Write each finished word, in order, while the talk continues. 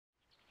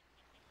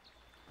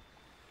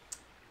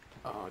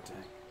Oh,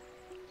 dang.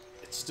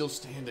 It's still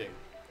standing.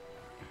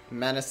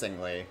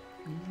 Menacingly.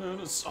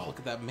 Menace. Oh, look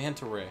at that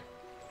manta ray.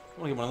 I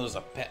want to get one of those as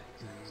a pet.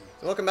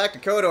 So welcome back to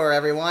KOTOR,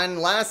 everyone.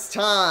 Last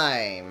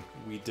time,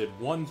 We did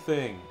one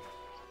thing.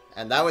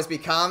 and that was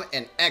become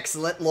an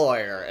excellent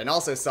lawyer. And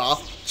also saw,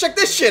 check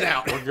this shit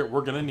out!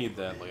 We're gonna need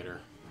that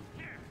later.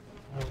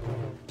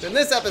 So in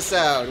this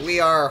episode, we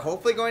are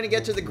hopefully going to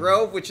get to the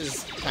Grove, which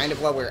is kind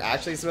of what we're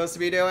actually supposed to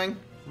be doing.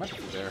 Might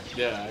be there.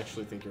 Yeah, I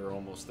actually think you're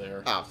almost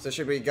there. Oh, so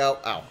should we go?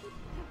 Oh.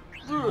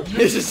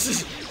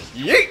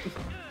 Yeet!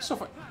 So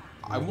fun.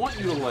 I want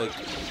you to like.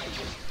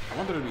 I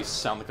want there to be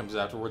sound that comes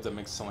afterwards that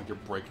makes it sound like you're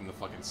breaking the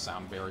fucking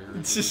sound barrier. To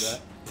do that.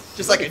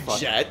 Just like a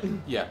jet?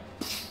 Yeah.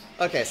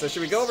 Okay, so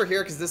should we go over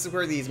here? Because this is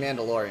where these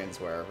Mandalorians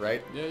were,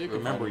 right? Yeah, you can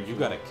remember, you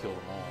gotta kill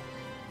them all.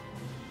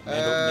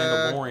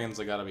 Mandalorians,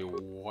 they gotta be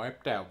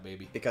wiped out,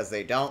 baby. Because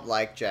they don't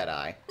like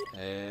Jedi.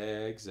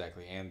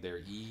 Exactly, and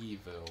they're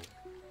evil.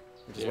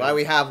 Which is why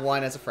we have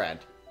one as a friend.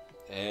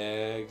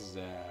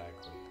 Exactly.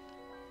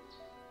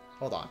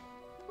 Hold on.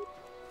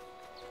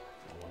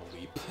 I wanna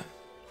leap.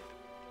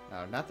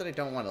 No, not that I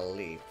don't want to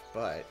leap,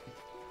 but...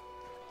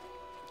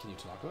 Can you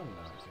talk to him?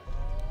 No, you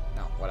can't.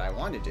 No, what I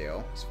want to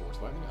do... Is force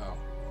lightning? Oh.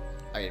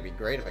 I mean, it'd be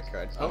great if I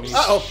could. Oh,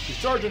 uh-oh! He's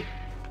charging!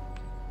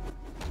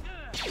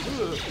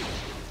 Oh.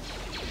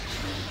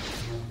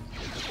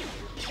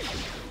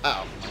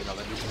 Oh my god,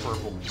 that dude's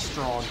purple. He's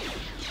strong.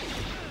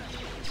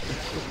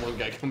 One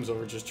guy comes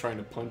over just trying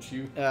to punch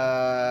you.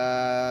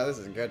 This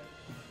isn't good.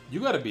 You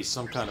gotta be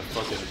some kind of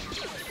fucking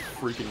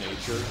freak in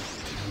nature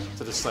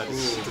to decide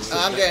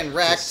I'm getting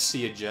wrecked. to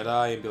see a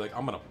Jedi and be like,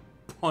 I'm gonna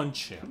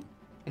punch him.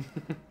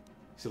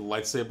 See the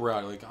lightsaber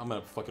out, like, I'm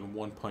gonna fucking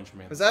one-punch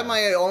man. Was that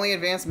my only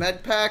advanced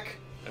med pack?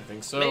 I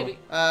think so. Maybe.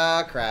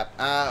 Crap.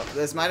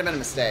 This might have been a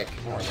mistake.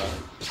 More of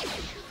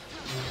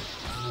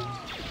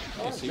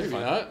that. Maybe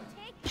not.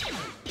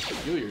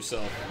 Heal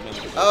yourself.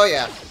 Oh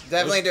yeah,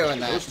 definitely doing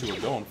that. Those two are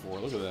going for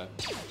it. Look at that.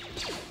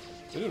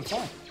 They're doing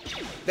fine.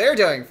 They're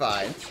doing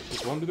fine.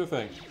 Just let them do their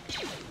thing.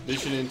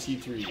 Mission in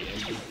T3,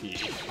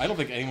 MVP. I don't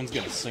think anyone's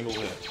getting a single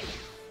hit.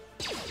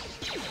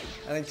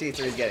 I think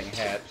T3 is getting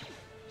hit.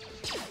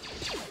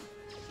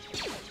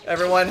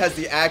 Everyone has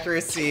the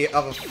accuracy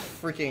of a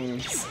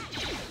freaking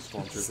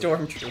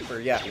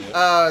stormtrooper. Yeah.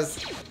 Oh,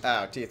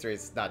 T3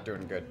 is not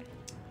doing good.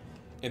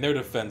 In their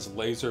defense,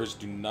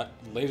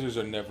 lasers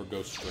are never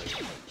go straight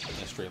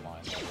in a straight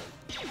line. Never.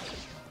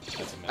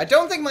 That's a myth. I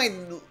don't think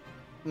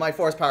my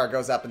force power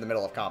goes up in the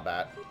middle of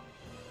combat.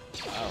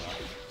 I don't know.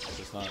 It's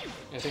just not.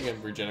 I think it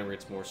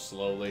regenerates more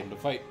slowly. To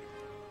fight.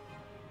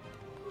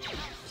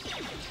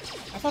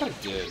 I thought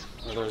it did.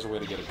 Or there was a way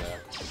to get it back.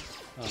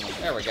 I don't know.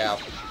 There we go.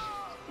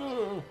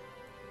 Oh.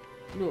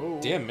 No.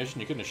 Damn, Mission,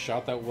 you couldn't have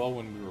shot that well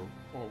when we were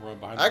right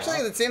behind the Actually,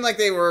 rock. it seemed like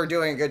they were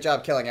doing a good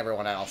job killing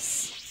everyone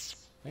else.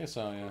 I guess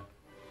so, yeah.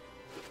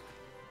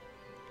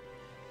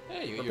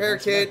 Hey, you Repair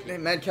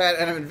kit, med cat,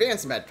 and an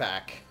advanced med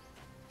pack.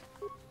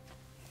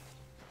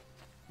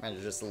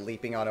 Imagine just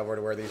leaping on over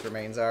to where these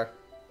remains are.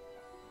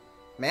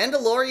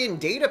 Mandalorian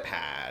data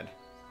pad,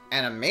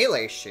 and a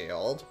melee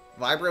shield,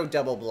 vibro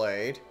double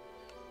blade,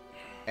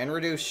 and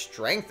reduced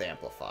strength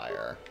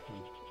amplifier.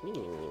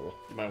 Ooh.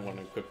 You might want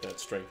to equip that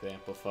strength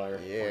amplifier.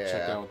 Yeah.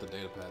 Check out what the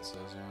data pad says,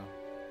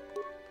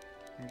 yeah.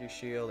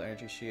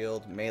 Energy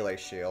shield, melee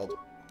shield.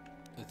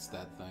 It's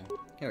that thing.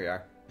 Here we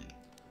are.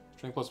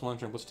 Strength plus 1,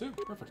 strength plus 2.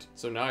 Perfect.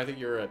 So now I think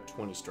you're at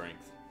 20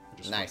 strength.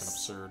 Which is Nice.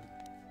 fucking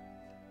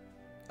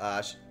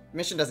absurd.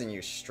 Mission doesn't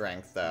use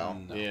strength, though.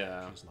 No,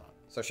 Yeah. she's not.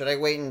 So should I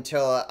wait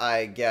until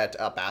I get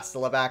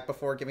Bastila back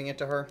before giving it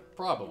to her?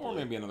 Probably. Or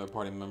maybe another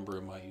party member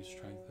who might use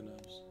strength, who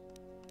knows.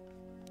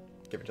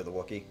 Give it to the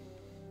Wookiee.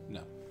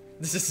 No.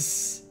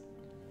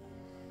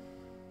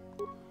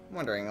 I'm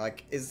wondering,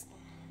 like,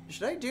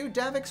 should I do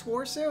Davik's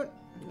Warsuit?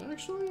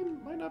 Actually,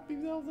 it might not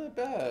be all that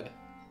bad.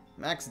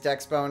 Max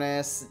Dex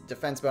bonus,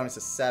 defense bonus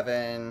is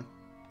 7.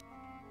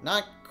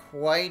 Not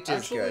quite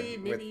as good. Actually,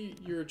 maybe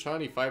your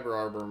shiny fiber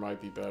armor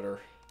might be better.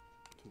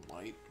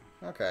 Might.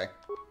 Okay.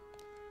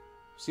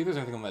 See if there's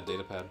anything on that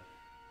data pad.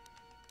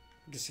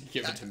 I guess you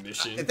give it to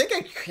Mission. I think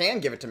I can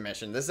give it to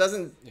Mission. This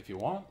doesn't... If you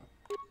want.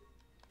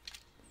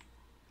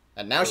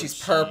 And now she's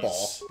purple.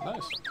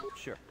 Nice.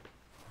 Sure.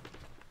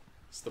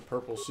 It's the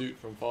purple suit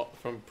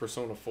from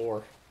Persona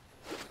 4.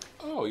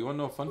 Oh, you want to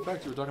know a fun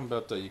fact? You were talking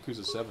about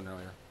Yakuza 7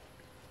 earlier.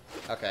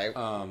 Okay.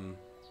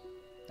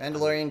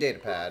 Mandalorian data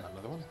pad.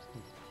 Another one?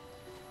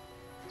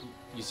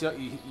 You see how,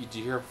 did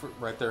you hear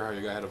right there how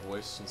your guy had a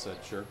voice and said,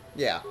 sure?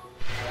 Yeah.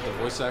 The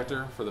voice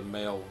actor for the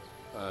male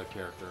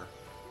character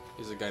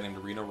is a guy named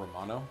Rino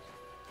Romano,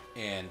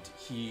 and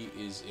he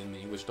is in the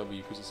English dub of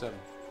Yakuza 7.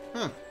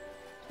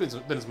 Been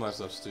in some other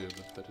stuff too,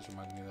 but that just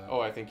reminded me of that.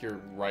 Oh, I think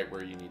you're right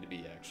where you need to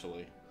be,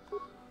 actually.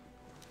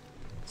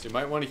 So you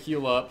might want to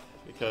heal up,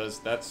 because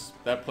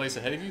that place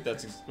ahead of you,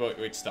 that's...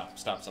 Wait, stop.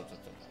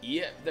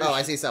 Yeah, Oh,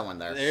 I see someone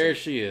there. There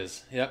she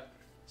is. Yep.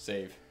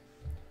 Save.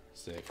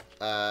 Sick.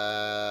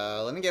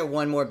 Let me get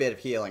one more bit of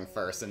healing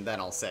first, and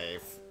then I'll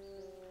save.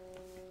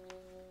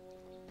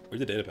 Where's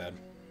the data pad?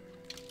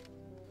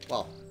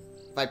 Well,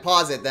 if I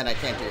pause it, then I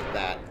can't do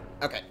that.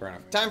 Okay. Fair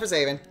enough. Time for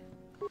saving.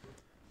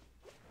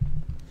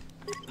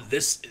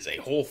 This is a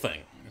whole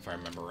thing, if I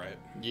remember right.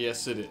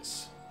 Yes, it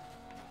is.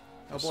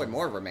 Oh boy,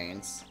 more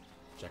remains.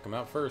 Check them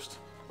out first.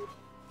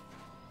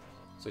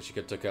 So she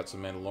could took out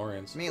some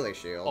Mandalorians. Melee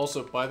shield.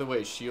 Also, by the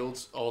way,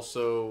 shields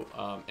also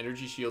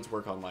energy shields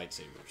work on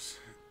lightsabers.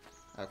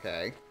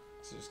 Okay.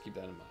 So just keep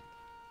that in mind.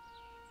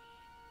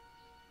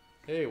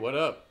 Hey, what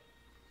up?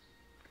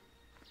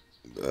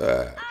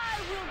 I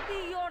will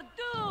be your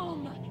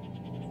doom!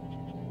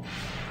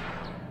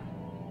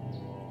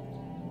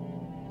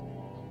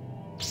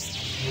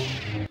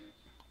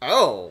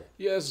 Oh.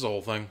 Yeah, this is the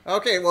whole thing.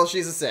 Okay, well,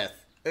 she's a Sith.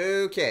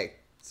 Okay.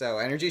 So,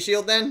 energy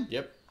shield then?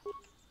 Yep.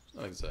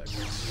 Not exactly.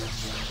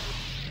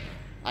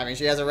 I mean,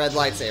 she has a red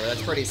lightsaber.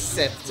 That's pretty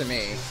Sith to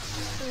me.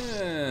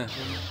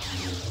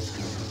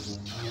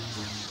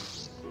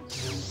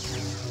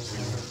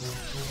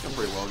 Done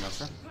pretty well against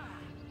her.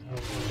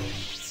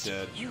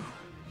 Dead. You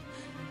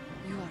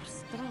are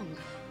strong.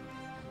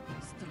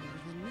 Stronger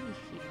than me,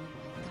 even in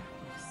my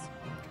darkness.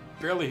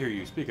 Barely hear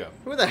you. Speak up.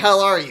 Who the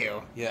hell are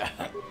you? Yeah.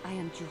 I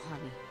am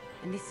Juhani,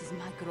 and this is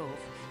my grove.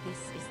 This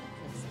is the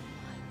place of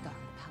my dark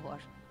power.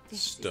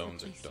 This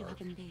Stones are is the place dark.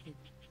 you have invaded.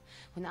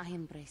 When I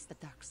embraced the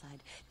dark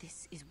side,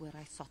 this is where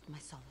I sought my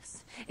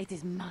solace. It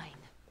is mine.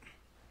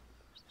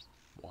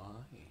 Why?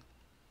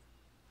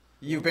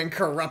 You've been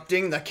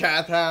corrupting the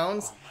Cath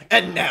Hounds,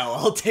 and now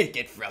I'll take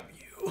it from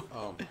you.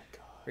 Oh my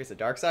god. Here's the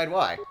dark side.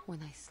 Why? When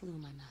I slew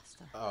my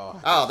master. Oh.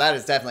 Oh, that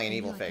is definitely an I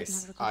evil knew I could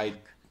face. never go I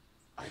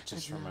back.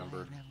 just But now I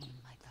remembered know in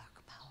my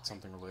dark power,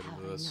 something related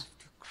power to this. enough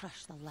to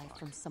crush the life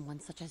from someone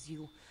such as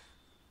you.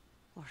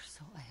 Or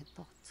so I had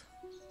thought.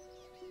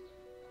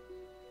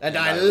 And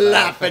I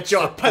laugh at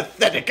your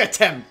pathetic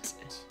attempt.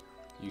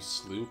 You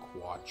slew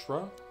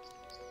Quatra?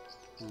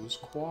 Who's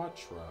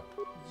Quatra?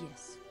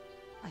 Yes,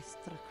 I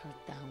struck her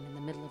down in the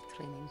middle of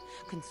training,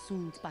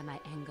 consumed by my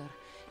anger,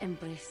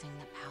 embracing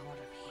the power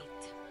of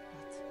hate.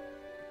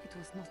 But it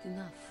was not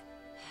enough.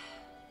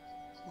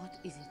 What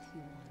is it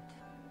you want?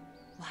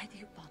 Why do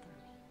you bother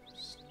me?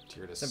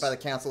 Here to Sent by the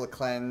council to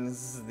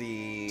cleanse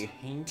the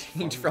taint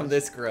taint from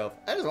this grove.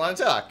 I just want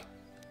to talk.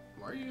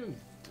 Why are you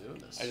doing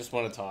this? I just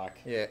want to talk.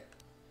 Yeah.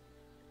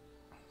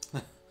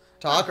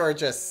 Talk or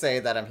just say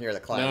that I'm here to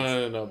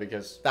cleanse. No,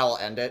 because That will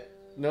end it.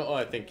 no,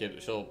 I think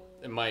it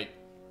might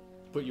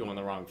put you on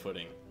the wrong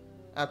footing.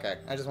 Okay,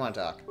 I just want to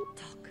talk.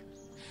 Talk.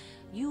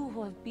 You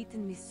who have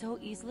beaten me so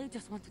easily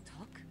just want to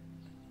talk?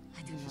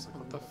 I do She's not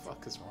like, what believe the it.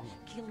 fuck is wrong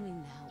with Kill me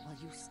now while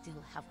you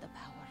still have the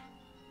power.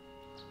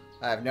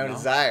 I have no No.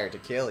 desire to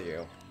kill you.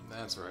 you?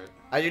 That's right.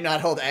 I do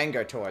not hold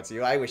anger towards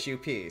you. I wish you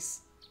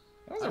peace.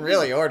 I wasn't I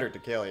really ordered to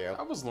kill you.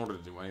 I wasn't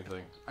ordered to do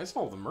anything. I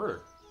solved the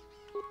murder.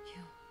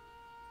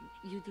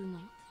 You do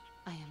not?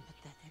 I am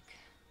pathetic.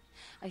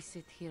 I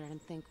sit here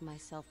and think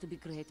myself to be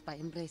great by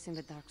embracing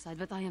the dark side,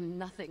 but I am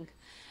nothing.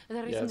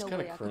 There is Yeah, it's no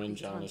kind way I of could be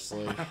cringe, turned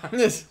honestly. back.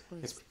 This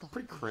It's Stop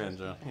pretty and cringe,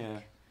 hold me yeah.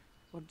 back,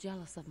 or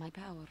jealous of my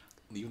power.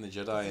 Leaving the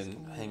Jedi This is and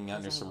only hanging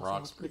out near because I some was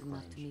rocks. not Pretty good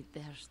enough to cringe. meet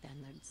their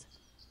standards.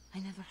 I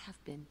never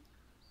have been.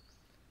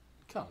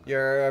 Come on.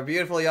 You're a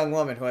beautiful young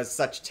woman who has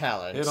such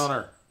talent. Hit on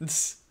her.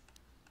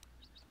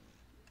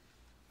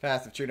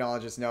 Path of true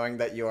knowledge is knowing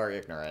that you are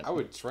ignorant. I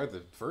would try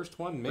the first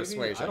one, maybe.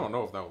 Persuasion. I don't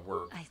know if that would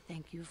work. I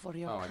thank you for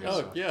your Oh, I courage. guess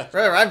Oh so. yeah.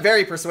 Remember, I'm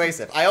very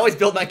persuasive. I always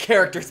build my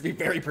characters to be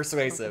very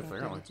persuasive. About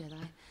Apparently. the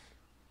Jedi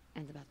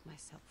and about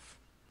myself.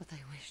 But I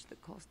wish the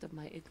cost of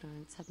my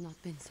ignorance had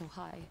not been so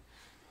high.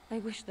 I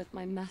wish that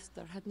my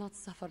master had not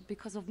suffered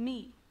because of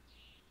me.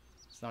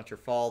 It's not your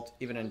fault.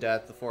 Even in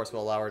death, the Force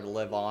will allow her to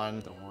live on.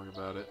 Don't worry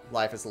about it.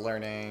 Life is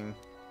learning.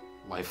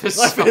 Life is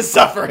Life is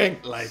suffering.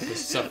 Life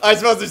is suffering. I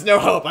suppose there's no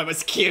hope. I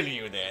must kill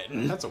you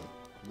then. That's a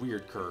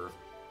weird curve.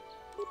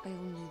 I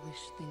only wish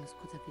things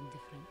could have been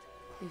different.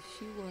 If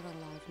she were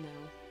alive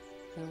now,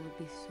 there would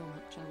be so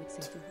much I would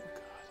say to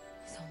her.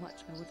 So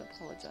much I would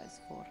apologize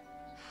for.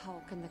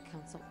 How can the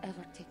council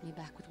ever take me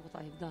back with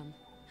what I have done?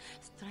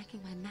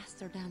 Striking my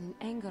master down in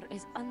anger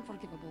is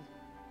unforgivable.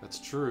 That's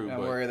true, Don't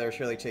but worry, they'll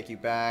surely take you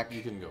back.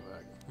 you can go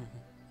back.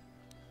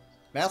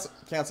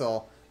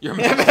 Council. Your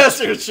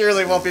Master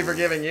surely won't be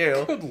forgiving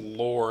you. Good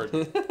lord.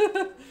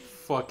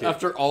 Fuck it.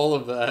 After all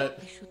of that,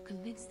 I should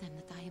convince them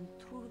that I am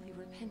truly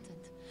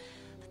repentant,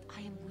 that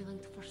I am willing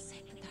to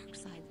forsake the dark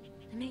side.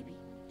 And maybe,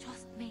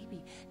 just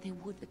maybe, they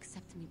would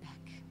accept me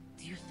back.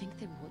 Do you think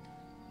they would?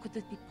 Could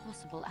it be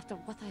possible after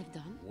what I have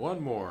done? One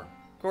more.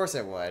 Of course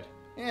it would.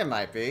 It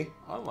might be.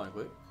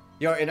 Unlikely.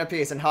 Your inner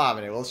peace and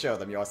harmony will show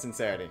them your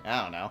sincerity.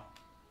 I don't know.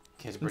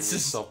 Can't you bring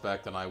yourself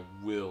back, then I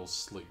will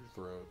slit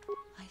your throat.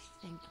 I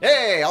thank you.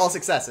 Hey, all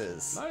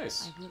successes.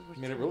 Nice. I will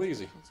Made it return real to the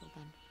easy. council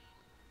then.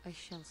 I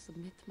shall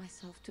submit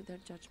myself to their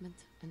judgment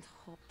and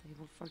hope they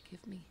will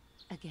forgive me.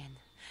 Again,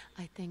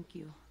 I thank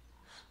you.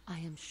 I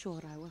am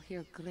sure I will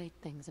hear great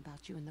things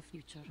about you in the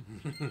future.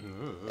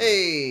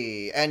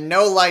 Hey, and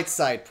no light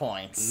side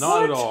points.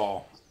 Not at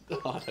all.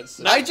 oh, that's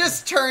so I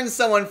just turned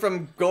someone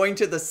from going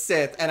to the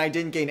Sith, and I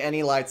didn't gain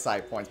any light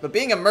side points. But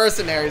being a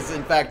mercenary is,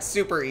 in fact,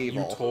 super You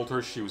evil. told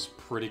her she was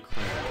pretty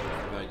cringe, and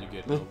after that you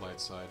get no light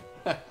side.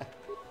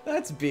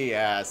 That's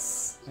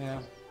BS. Yeah.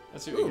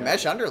 That's what we Ooh, got.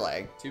 mesh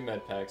underleg. 2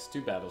 med packs,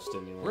 2 battle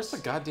stimulants. Where's the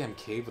goddamn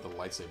cave with the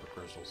lightsaber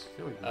crystals? I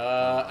feel like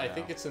I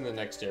think it's in the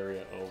next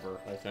area over,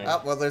 I think.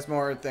 Oh, well, there's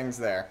more things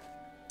there.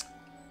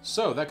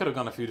 So that could have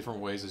gone a few different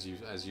ways, as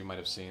you might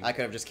have seen. I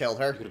could have just killed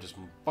You her. could have just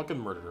fucking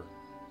murdered her.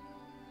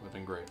 Would have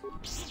been great.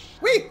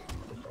 Whee!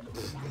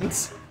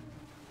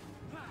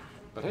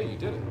 But hey, you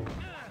did it.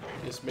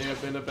 This may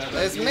have been a bad idea.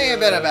 This may have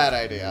been a bad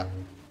idea.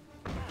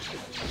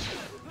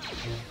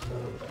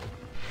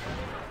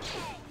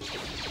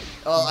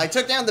 Well, I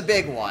took down the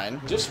big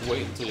one. Just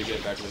wait until you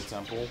get back to the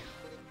temple,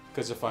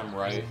 because if I'm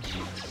right,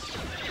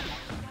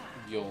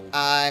 you'll.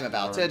 I'm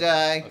about to learn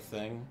die. A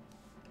thing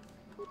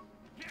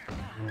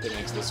that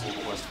makes this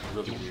whole quest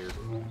really weird.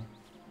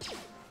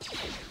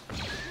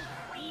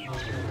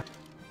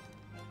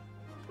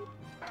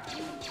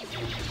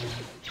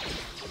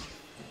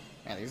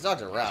 Man, these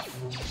dogs are rough.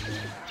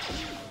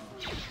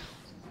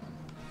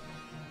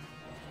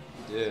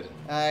 You did.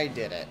 I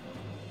did it.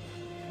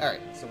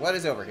 Alright, so what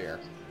is over here?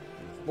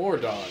 More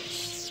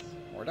dogs.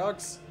 More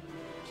dogs?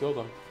 Killed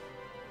him.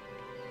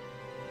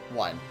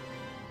 One.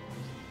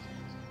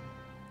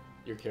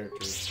 Your character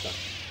is stuck.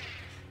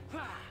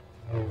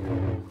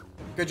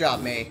 Good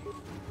job, me.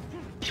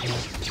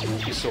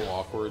 It'd be so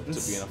awkward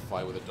to be in a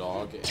fight with a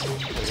dog and play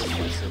with a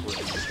lightsaber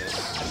and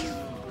this.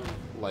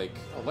 Like,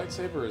 a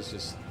lightsaber is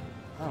just,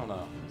 I don't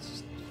know. It's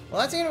just, Well,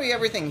 that's gonna be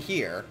everything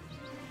here.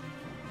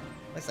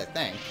 At least I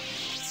think.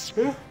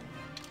 you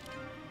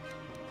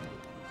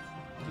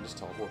can just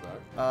teleport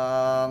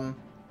back.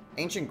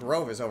 Ancient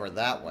Grove is over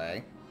that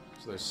way.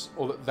 So there's,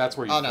 oh, that's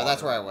where you. Oh no, fought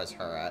that's her. where I was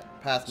her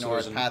at. Path So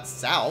north, there's path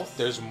south.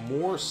 There's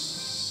more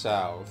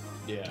south.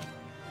 Yeah.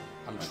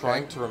 I'm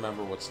trying to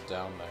remember what's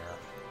down there.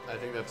 I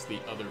think that's the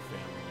other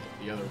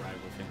family. The other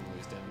rival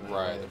families down there.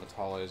 Right, the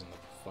Vitales and the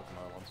fucking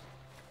other ones.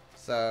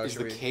 So Is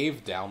should the we...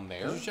 cave down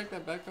there? Did you check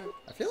that backpack?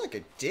 I feel like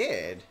it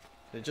did.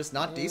 Did it just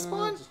not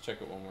despawn? Just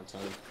check it one more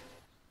time.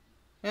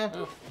 Yeah.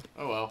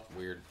 Oh well.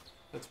 Weird.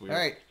 That's weird.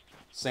 Alright.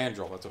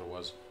 Sandrel, that's what it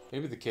was.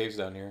 Maybe the cave's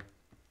down here.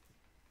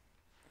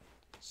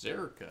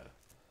 Zerka.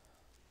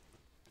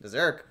 The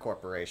Zerk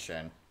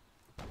Corporation.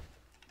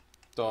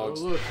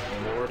 Dogs. Oh look,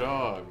 more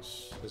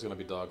dogs. There's gonna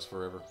be dogs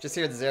forever. Just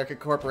hear the Zerka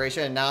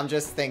Corporation, and now I'm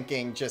just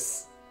thinking,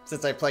 just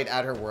since I played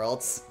Outer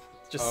Worlds,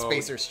 just Oh,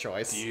 Spacer's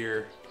Choice.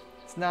 Dear.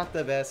 It's not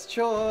the best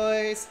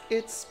choice,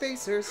 it's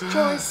Spacer's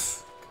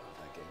Choice.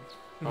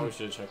 Probably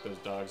should have checked those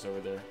dogs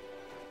over there.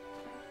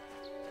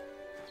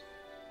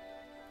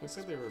 Looks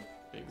like they were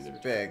maybe they were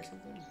Big.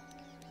 something.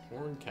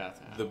 Horn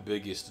Cath. The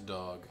biggest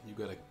dog. You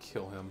gotta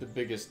kill him. The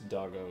biggest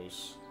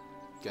doggos.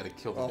 You gotta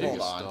kill the Oh, hold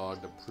biggest on.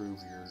 dog to prove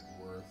your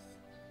worth.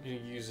 You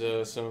use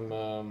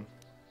some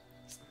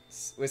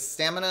With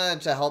stamina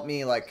to help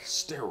me, like...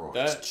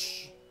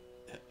 Steroids.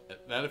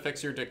 that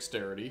affects your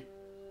dexterity.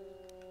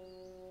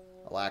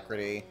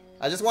 Alacrity.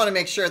 I just want to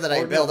make sure that I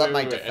Or no, build up wait,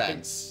 my wait, wait. I think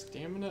defense.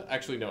 stamina.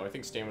 Actually, no. I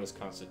think stamina's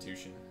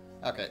Constitution.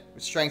 Okay,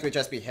 strength would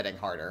just be hitting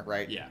harder,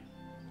 right? Yeah.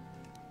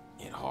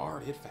 Hit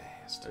hard, hit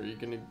fast. Are you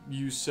gonna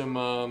use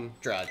some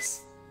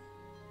Drugs.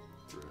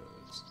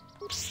 Drugs.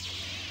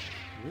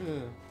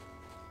 Yeah.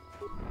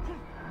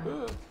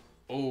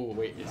 Oh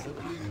wait, is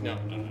that no.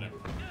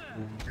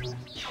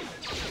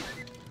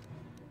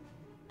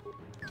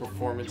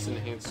 Performance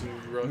enhancing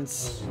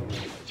drugs.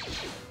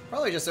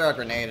 Probably just throw a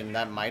grenade and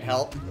that might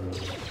help.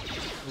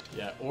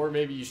 Yeah, or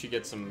maybe you should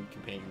get some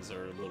companions that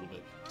are a little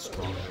bit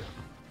stronger.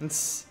 Good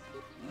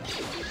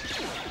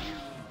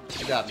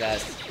job,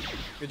 guys.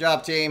 Good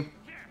job, team.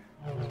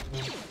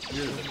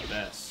 You're the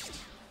best.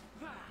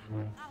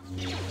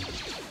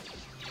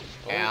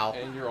 Ow.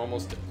 And you're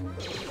almost dead.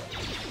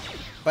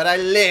 But I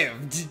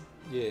lived.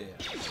 Yeah.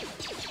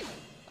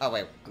 Oh,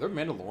 wait. Are there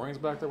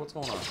Mandalorians back there? What's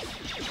going on?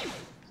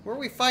 Where are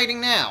we fighting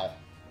now?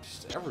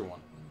 Just everyone.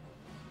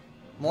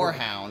 More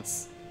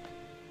hounds.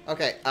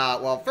 Okay,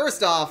 well,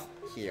 first off,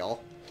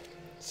 heal.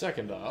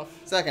 Second off,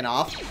 Second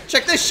off,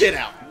 check this shit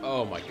out.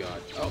 Oh my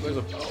god. Oh, there's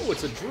a. Oh,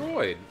 it's a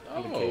droid. the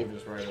Oh. cave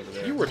is right over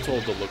there. You were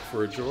told to look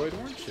for a droid,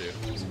 weren't you?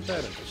 Isn't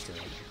that interesting?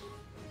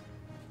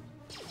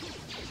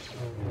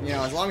 You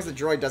know, as long as the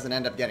droid doesn't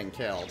end up getting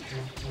killed.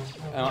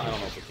 I don't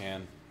know if it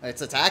can.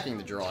 It's attacking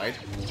the droid.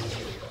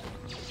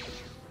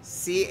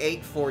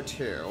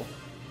 C842.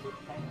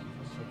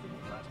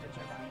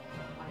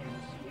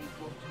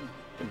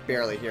 Can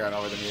barely hear it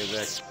over the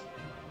music.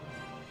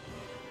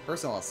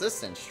 Personal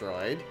assistant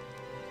droid.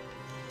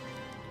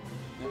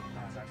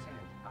 As I said,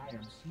 I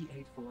am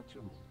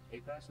C842, a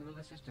personal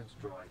assistance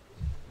droid.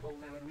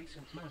 Although in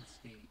recent months,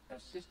 the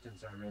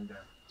assistance I render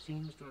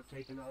seems to have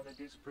taken on a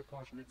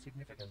disproportionate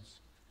significance.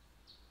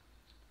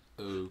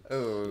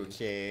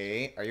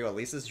 Okay. Are you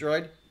Elisa's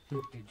droid?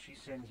 Did she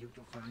send you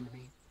to find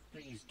me?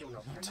 Please do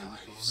not tell me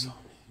sorry.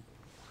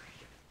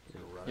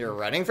 You're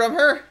running from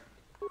her?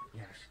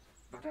 Yes,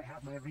 but I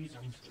have my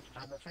reasons.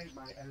 I'm afraid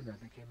my owner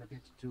became a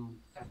bit too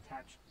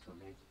attached to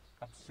me.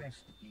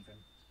 Obsessed, even.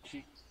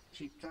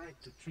 She tried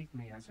to treat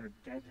me as her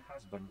dead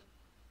husband.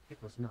 It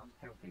was not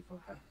healthy for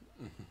her.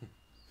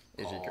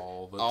 Is she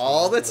All the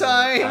all the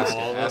time?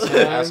 Ask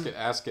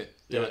it.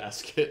 Yeah,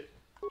 ask it.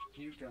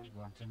 You don't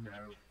want to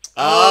know.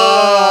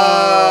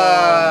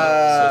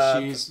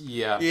 So she's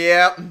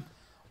Yep.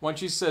 When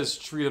she says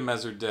treat him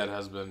as her dead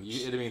husband,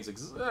 it means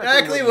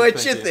Exactly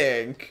what you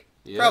think.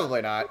 Yeah.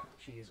 Probably not.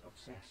 She is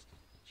obsessed.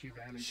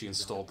 She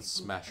installed the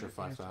Smasher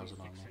 5000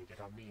 on me.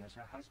 On me as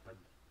her husband.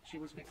 She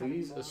was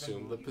Please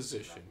assume the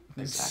position.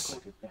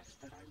 Exactly.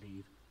 Best that I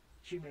leave.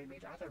 She may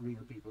meet other real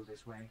people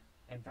this way.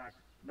 In fact,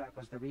 that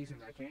was the reason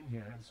I came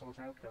here and sought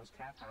out those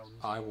cat hounds.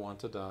 I want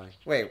to die.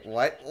 Wait,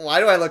 what? Why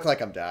do I look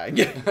like I'm dying?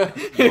 You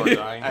are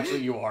dying.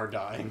 Actually, you are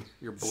dying.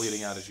 You're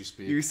bleeding out as you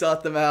speak. You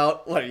sought them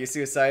out. What, are you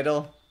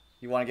suicidal?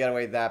 You want to get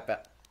away that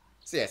bad?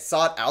 So yeah,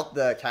 sought out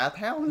the cat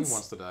He hounds?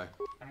 wants to die.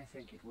 I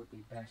think it would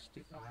be best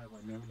if I were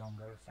no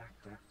longer a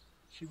factor.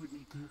 She would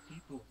meet new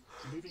people,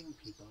 living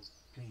people.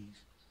 Please,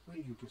 will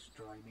you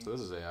destroy me? So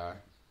this is AI.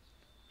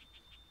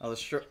 I'll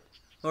destroy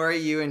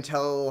you and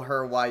tell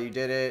her why you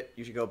did it.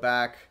 You should go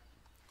back.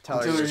 Tell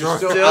her Until you're you're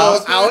still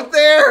still out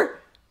there?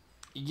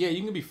 Yeah,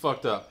 you can be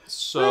fucked up.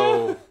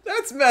 So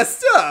That's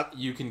messed up.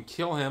 you can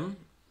kill him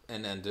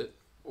and end it,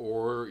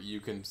 or you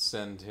can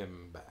send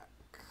him back.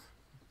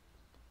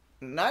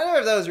 Neither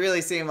of those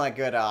really seem like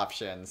good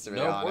options, to be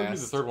No, or maybe the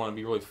honest. third one would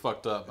be really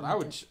fucked up. But I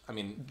would,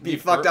 Be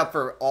fucked up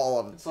for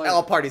all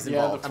parties yeah,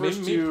 involved. I mean,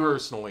 First me two-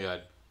 personally,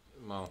 I'd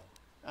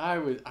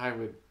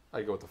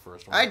go with the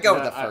first one. I'd go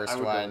with yeah, the first I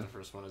would one. Go with the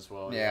first one as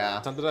well. Yeah.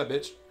 Time to die,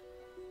 bitch.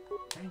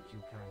 Thank you,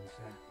 kind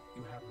sir.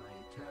 You have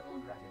my eternal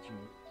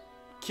gratitude.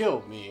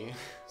 Kill me,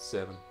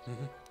 7.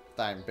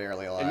 I'm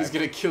barely alive. and he's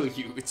gonna kill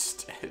you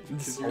instead.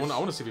 because I you're-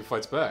 want to see if he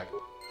fights back.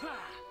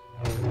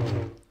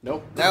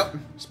 Nope. Nope.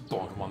 Just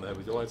bonk him on the head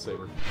with your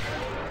lightsaber.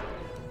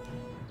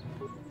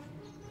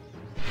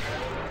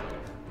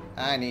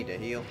 I need to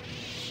heal.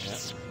 Yeah.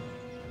 It's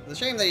a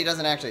shame that he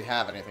doesn't actually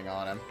have anything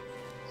on him.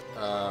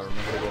 Remember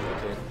to go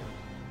to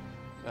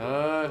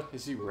the cave.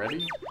 Is he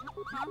ready?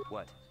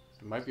 What?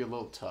 It might be a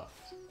little tough.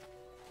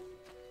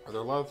 Are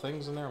there a lot of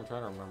things in there? I'm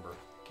trying to remember.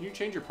 Can you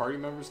change your party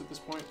members at this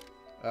point?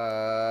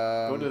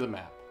 Go Go to the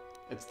map.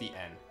 It's the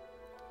N.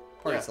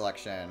 party yeah.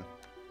 selection.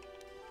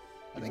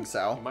 I think You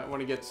so. might want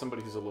to get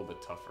somebody who's a little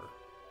bit tougher.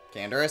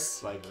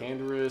 Canderous? Like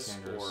Canderous,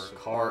 Canderous, or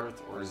Karth,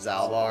 or or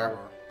Zalbar.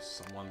 Or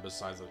someone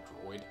besides a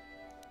droid.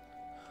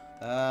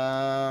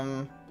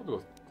 Um, We'll go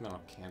with, no,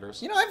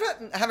 Canderous. you know,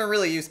 I haven't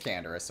really used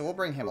Canderous, so we'll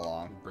bring him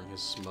along. Bring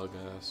his smug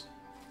ass.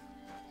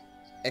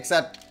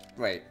 Except,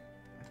 wait.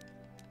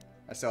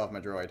 I still have my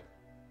droid.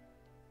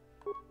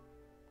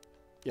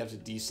 You have to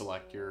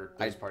deselect your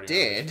I those party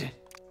did. members.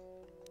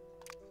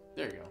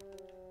 There you go.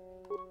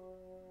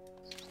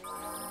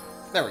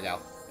 There we go.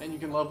 And you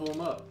can level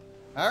them up.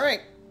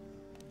 Alright.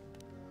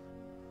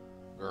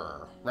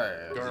 Grr.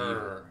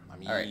 Grr.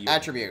 I'm Alright, evil.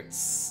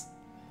 attributes.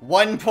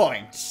 1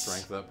 point.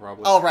 Strength up,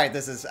 probably. Oh, right,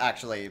 this is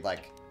actually,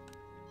 like,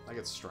 I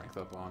get strength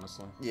up,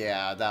 honestly.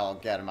 yeah, that'll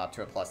get him up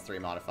to a +3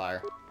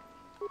 modifier.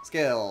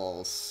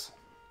 Skills.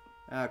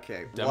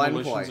 Okay, 1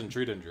 Demolitions point. and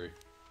treat injury.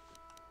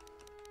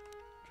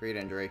 Treat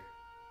injury.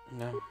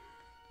 No.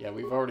 Yeah,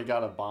 we've already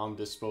got a bomb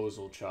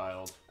disposal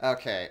child.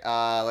 Okay,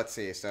 let's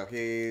see. So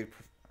he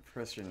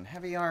proficient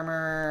heavy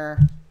armor.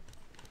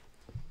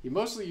 He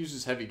mostly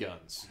uses heavy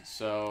guns,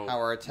 so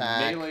Power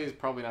attack. melee is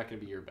probably not going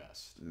to be your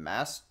best.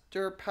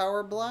 Master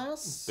power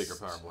blast. Bigger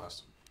power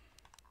blast.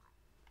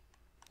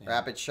 And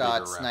Rapid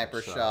shot, bigger sniper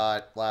rapid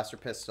shot, blaster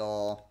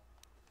pistol.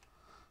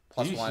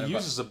 Plus He 1.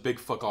 uses a big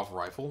fuck off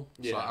rifle.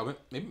 So Yeah. I went,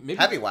 maybe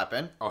heavy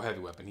weapon. Oh, heavy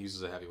weapon. He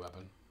uses a heavy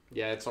weapon.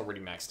 Yeah, it's already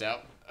maxed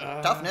out.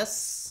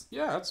 Toughness.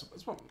 Yeah,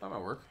 that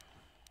might work.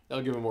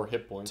 That'll give him more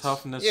hit points.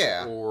 Toughness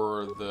Yeah.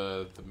 or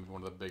the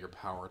one of the bigger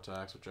power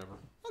attacks, whichever.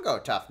 I'll go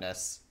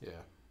toughness. Yeah.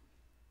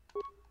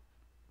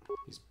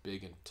 He's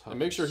big and tough. And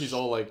make sure he's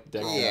all like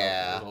decked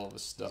Yeah. out with all of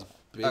his stuff.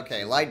 Big, Okay,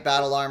 he's light a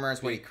battle armor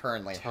is what he big,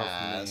 currently tough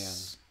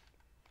has.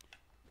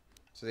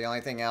 So the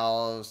only thing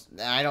else,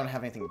 I don't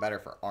have anything better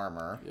for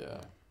armor. Yeah.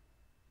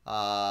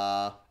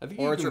 I think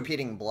or you it's can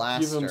repeating Give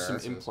blaster. him some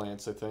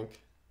implants, I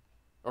think.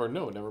 Or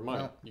no, never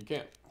mind. No. You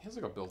can't. He has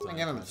like a built-in. I can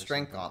give him implant or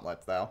strength something.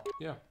 gauntlet though,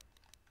 Yeah,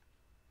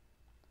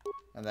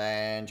 and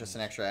then just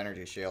an extra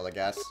energy shield, I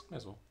guess. may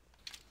as well.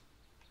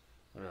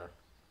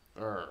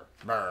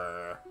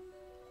 Brr.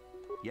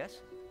 Yes?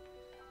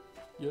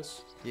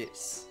 Yes.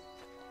 Yes.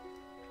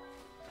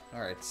 All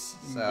right, so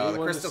May the want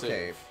to crystal save.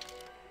 cave.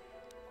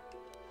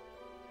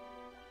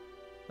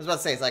 I was about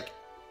to say, it's like,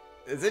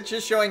 is it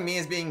just showing me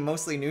as being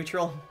mostly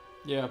neutral?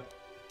 Yeah.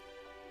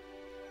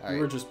 All You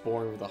were right. just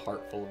born with a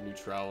heart full of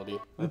neutrality.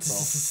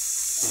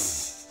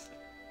 That's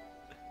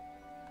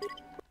all.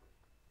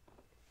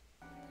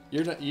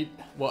 You're not.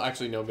 Well,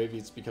 actually, no. Maybe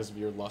it's because of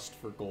your lust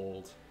for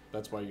gold.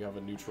 That's why you have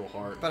a neutral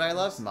heart. But I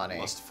love money.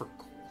 Lust for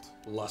gold.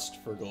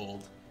 Lust for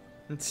gold.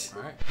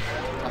 All right.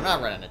 I'm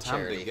not running a Time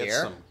charity to get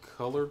here. some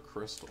colored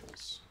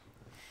crystals.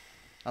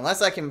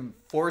 Unless I can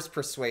force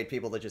persuade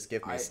people to just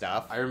give me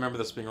stuff. I remember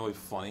this being really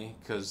funny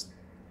because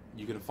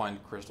you can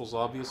find crystals,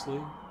 obviously,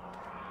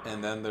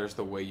 and then there's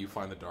the way you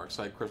find the dark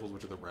side crystals,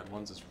 which are the red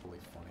ones. It's really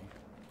funny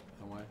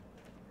in a way.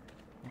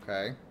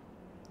 Okay.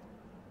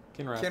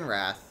 Kinrath.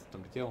 Kinrath.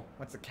 Time to kill.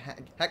 What's the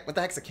heck? What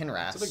the heck's a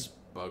Kinrath? It's a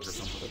big bug or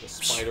something. Like a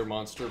spider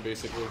monster,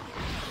 basically.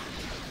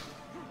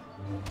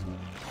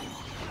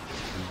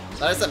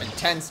 That is some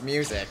intense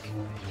music.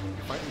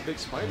 You're fighting big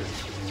spiders.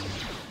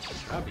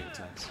 That'd be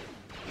intense.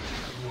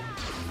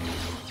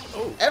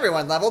 Oh,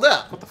 Everyone leveled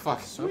up. What the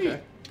fuck? sweet.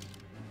 Okay.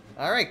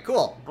 Alright,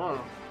 cool.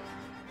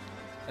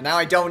 And now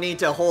I don't need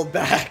to hold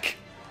back.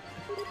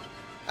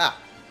 Ah.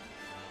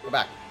 Go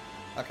back.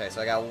 Okay,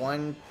 so I got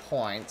 1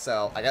 point,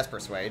 so I guess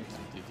Persuade.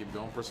 You keep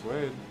going,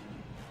 persuade.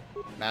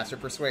 Master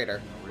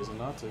Persuader. No reason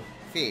not to.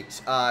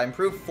 Feat.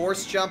 Improved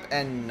Force Jump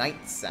and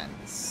Night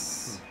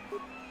Sense.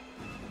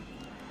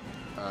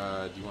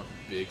 Do you want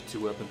big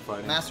 2-weapon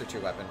fighting? Master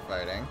 2-weapon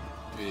fighting.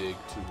 Big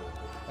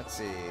 2-weapon. Let's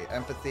see.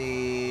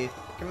 Empathy.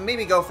 Can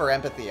maybe go for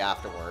empathy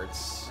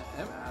afterwards.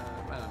 I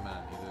don't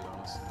need it,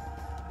 honestly.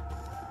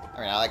 I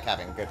mean, I like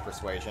having good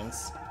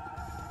persuasions.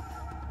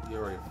 You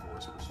already have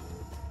force persuade.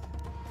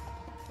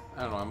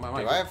 I don't know. I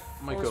might Do I have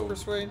might Force go.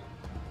 Persuade?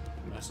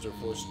 Master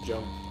Force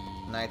Jump.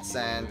 Night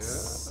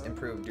Sense.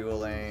 Improved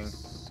Dueling.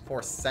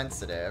 Force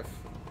Sensitive.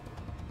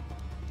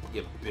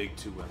 Yeah, big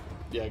 2-weapon.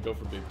 Yeah, go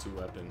for big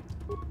 2-weapon.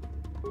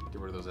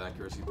 Get rid of those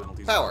accuracy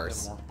penalties.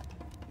 Powers. Get more.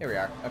 Here we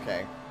are.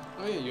 Okay.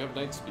 Oh yeah, you have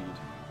night speed.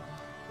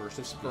 Burst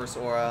of speed. Force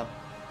Aura.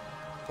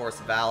 Force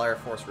Valor.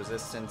 Force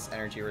Resistance.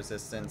 Energy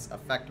Resistance.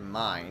 Affect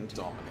Mind.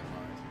 Dominate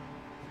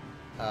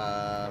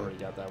mind. Already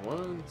got that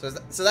one. So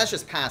that's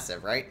just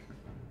passive, right?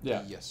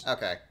 Yeah. Yes.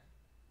 Okay.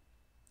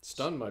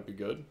 Stun might be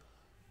good.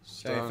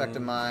 So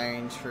Effective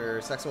Mind for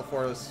sexual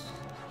force.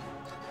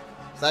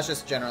 So that's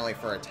just generally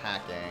for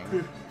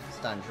attacking.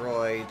 Stun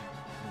Droid.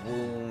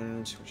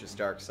 Wound, which is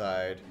Dark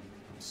Side.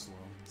 Slow.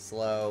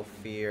 Slow.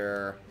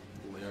 Fear.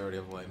 We already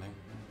have lightning.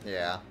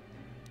 Yeah.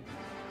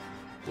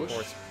 Push.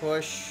 Force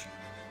Push.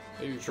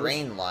 Maybe push.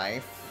 Drain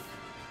Life.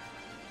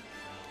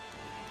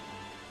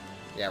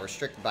 Yeah,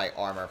 restricted by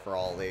armor for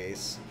all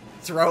these.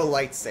 Throw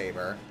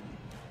Lightsaber.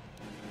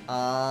 Do you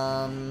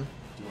want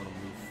to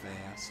move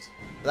fast?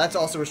 That's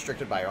also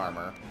restricted by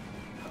armor.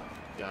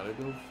 Gotta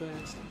go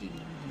fast.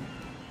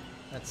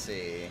 Let's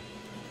see.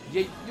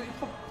 Yeah, you'll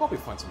probably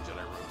find some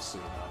Jedi robes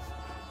soon enough.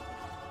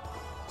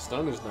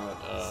 Stun is not.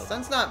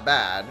 Stun's not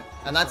bad,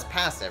 and that's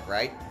passive,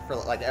 right? For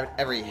like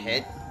every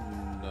hit.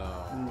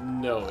 No.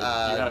 No,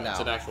 no. it's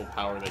an actual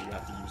power that you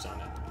have to use on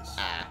enemies.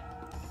 Ah.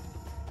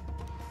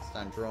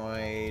 Stun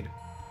Droid.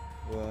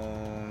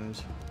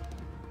 Wound.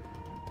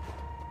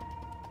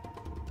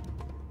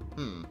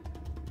 I'm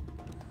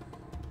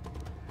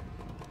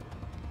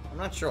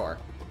not sure.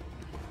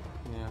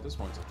 Yeah, this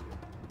one's up to you.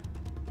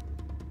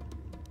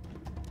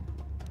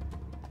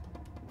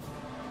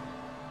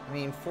 I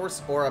mean,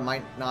 Force Aura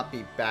might not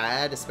be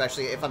bad,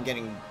 especially if I'm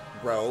getting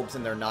robes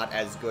and they're not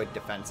as good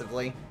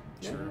defensively.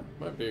 Sure,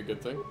 might be a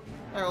good thing.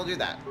 Alright, we'll do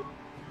that.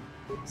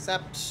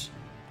 Accept.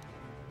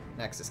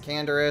 Next is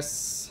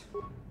Canderous.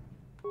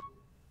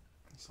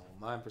 It's level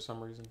 9 for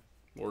some reason.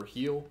 Or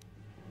heal.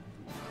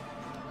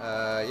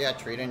 Yeah,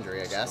 treat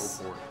injury, I guess.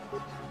 Go for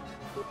it.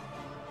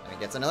 And it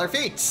gets another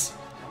feat!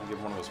 I'll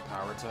give one of those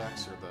power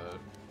attacks or the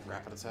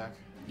rapid attack.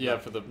 Yeah,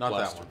 for the Not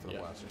blaster. that one, for the yeah.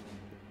 blaster.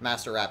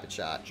 Master Rapid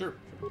Shot. Sure.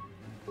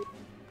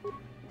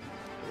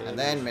 And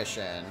then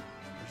mission.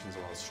 Mission's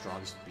one of the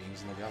strongest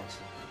beings in the galaxy.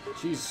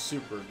 She's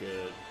super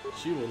good.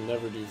 She will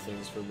never do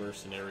things for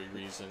mercenary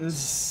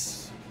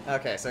reasons.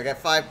 Okay, so I got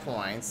 5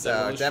 points.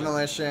 So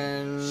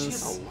Demolition. demolitions, She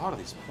has a lot of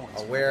these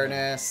points.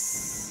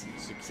 awareness,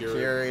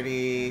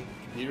 security.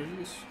 Computer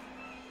use?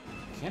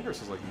 Canderous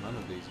has like none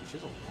of these, and she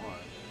has a lot.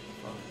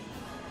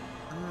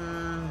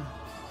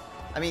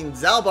 I mean,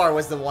 Zalbar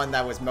was the one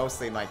that was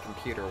mostly my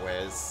computer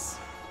whiz.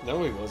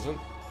 No, he wasn't.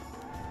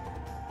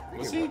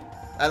 Was he?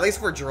 At least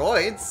for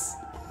droids.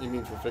 You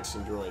mean for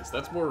fixing droids?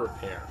 That's more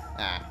repair.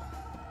 Ah.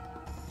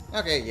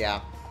 Okay,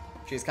 yeah.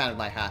 She's kind of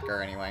my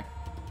hacker anyway.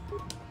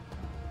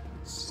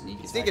 Sneak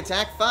attack. Sneak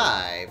attack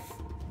 5.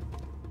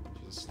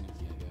 She's a sneaky,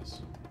 I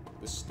guess.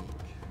 The sneak.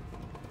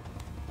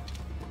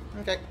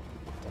 Okay.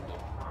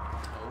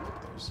 Oh,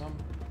 look, there's some.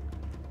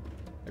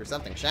 There's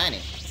something shiny.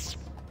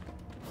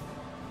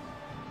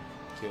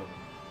 Kill them.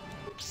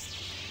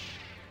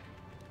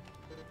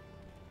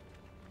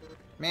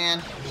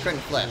 Man, couldn't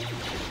flip.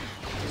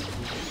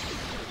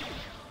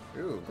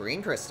 Ooh,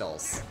 green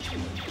crystals.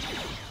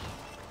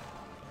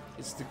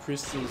 It's the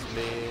crystals,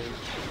 man.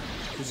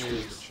 Here's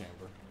the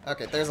chamber.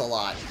 Okay, there's a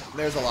lot.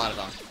 There's a lot of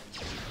them.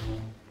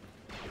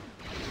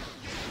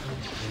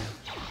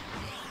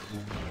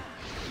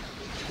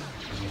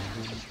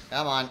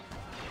 Come on.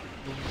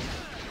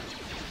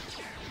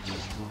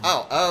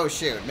 Oh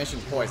shoot,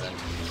 mission's poisoned.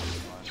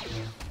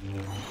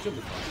 Should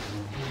be fine.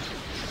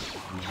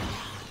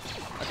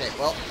 Okay,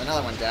 well,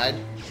 another one died.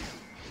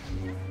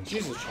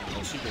 She's a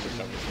child. She can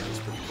recover from this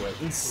pretty quick.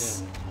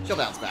 She'll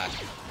bounce back.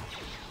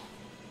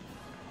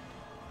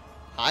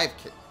 Hive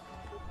kit.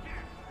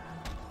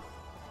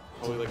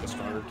 Probably like a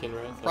stronger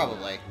Kinrath.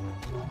 Probably.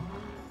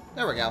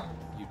 There we go.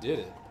 You did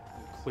it.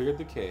 You cleared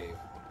the cave.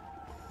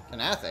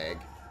 Kanath egg.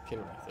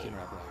 Kinrath.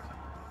 Kinrath leg.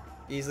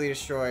 Easily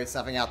destroyed,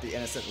 snuffing out the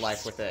innocent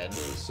life within.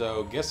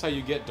 So, guess how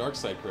you get dark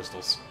side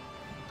crystals?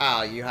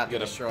 Oh, you have You to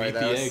gotta destroy beat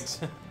those. the eggs.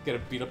 You gotta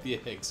beat up the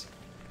eggs.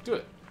 Do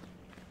it.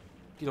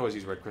 You can always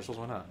use red crystals,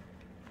 why not?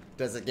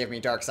 Does it give me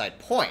dark side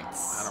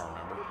points? I don't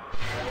remember.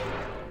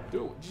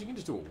 Do it. You can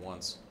just do it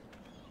once.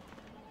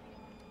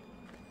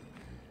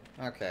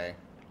 Okay.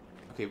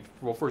 Okay,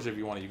 well, first, if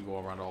you want, you can go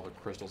around all the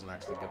crystals and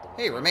actually get the ones.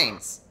 Hey,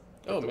 remains.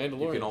 Oh, Mandalorian.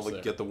 You can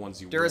only get the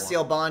ones you Duracell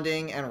want.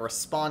 bonding and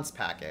response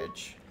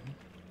package.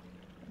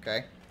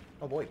 Okay.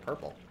 Oh boy,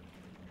 purple.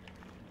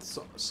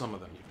 So, some of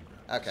them you can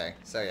grab. Okay,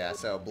 so yeah,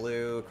 so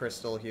blue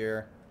crystal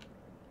here.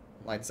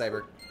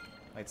 Lightsaber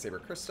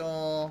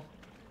crystal.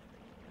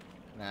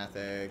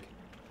 Nathig.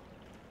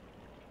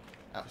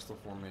 Oh, Crystal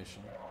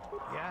formation.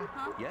 Yeah?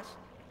 Yes?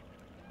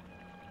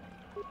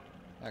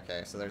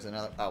 okay, so there's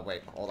another... Oh,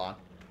 wait, hold on.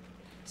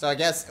 So I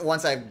guess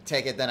once I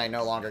take it, then I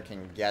no longer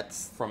can get...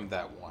 From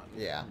that one.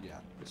 Yeah. Yeah.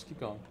 Just keep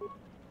going.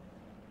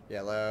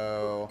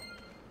 Yellow.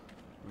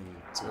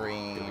 It's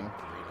Green. Green,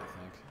 I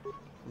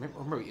think.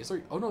 Remember, is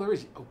there... Oh, no, there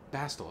is... Oh,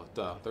 Bastila.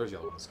 Duh. There's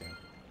yellow in this game.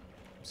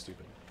 I'm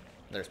stupid.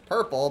 There's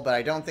purple, but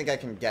I don't think I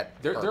can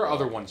get There are purple.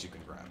 other ones you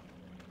can grab.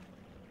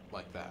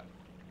 Like that.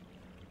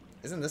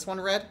 Isn't this one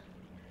red?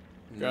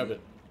 Grab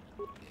it.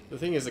 The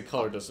thing is, the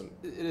color doesn't.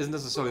 It isn't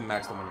necessarily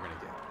max the one you're going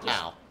to get.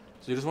 Ow.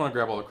 So you just want to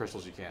grab all the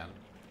crystals you can.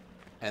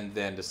 And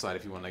then decide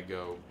if you want to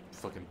go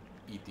fucking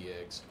eat the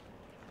eggs.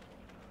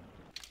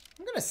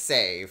 I'm gonna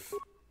save.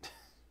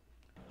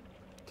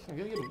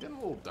 Getting a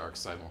little dark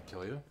side won't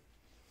kill you.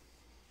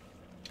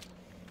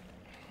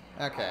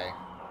 Okay.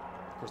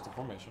 Crystal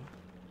formation.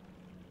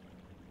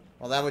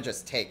 Well, that would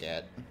just take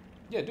it.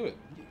 Yeah, do it.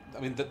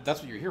 I mean,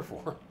 that's what you're here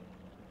for.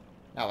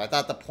 No, I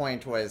thought the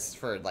point was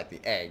for, like,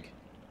 the egg.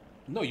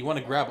 No, you want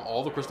to grab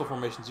all the crystal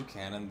formations you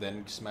can and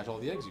then smash all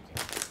the eggs you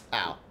can.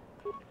 Ow.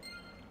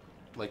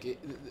 Like,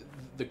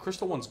 the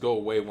crystal ones go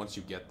away once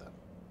you get them.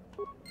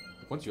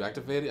 Once you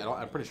activate it,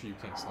 I'm pretty sure you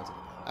can't select it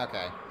again.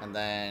 Okay, and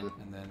then...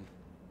 And then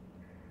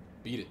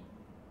beat it.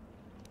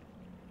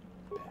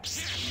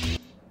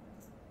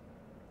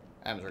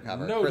 Items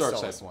recovered. No dark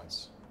Crystals. side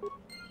points.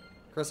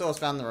 Crystal has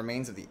found the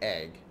remains of the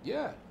egg.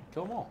 Yeah,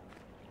 kill them all.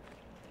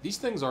 These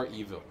things are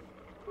evil.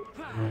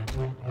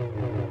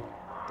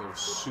 They're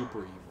super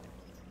evil.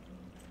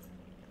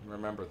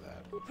 Remember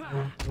that.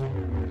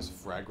 Just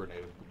frag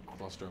grenade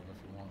cluster them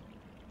if you want.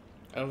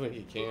 I don't think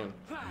he can.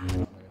 Maybe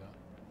not.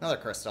 Another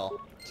crystal.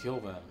 Kill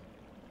them.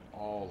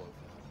 All of them.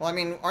 Well, I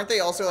mean, aren't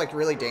they also, like,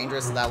 really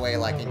dangerous that way,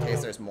 like, in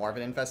case there's more of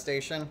an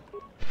infestation?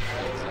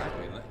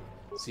 Exactly.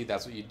 See,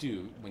 that's what you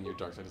do when you're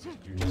dark side.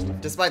 You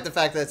just Despite the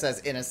fact that it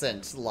says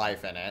innocent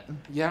life in it.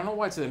 Yeah, I don't know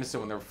why it's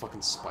innocent when they're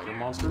fucking spider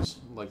monsters.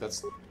 Like,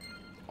 that's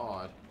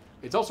odd.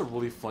 It's also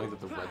really funny that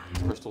the red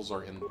crystals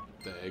are in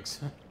the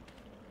eggs.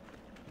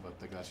 But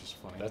like, that's just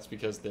funny. That's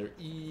because they're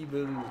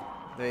evil.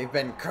 They've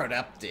been They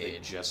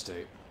corrupted.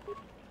 gestate.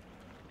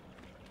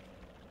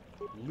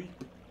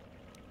 Leap.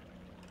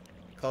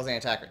 Closing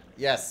attack.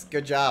 Yes,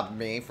 good job,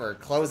 me, for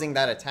closing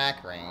that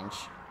attack range.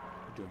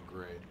 You're doing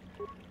great.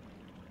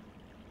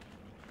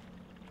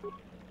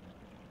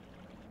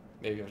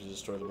 Maybe you have to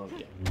destroy the one.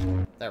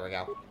 Yeah. There we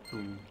go.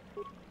 Boom.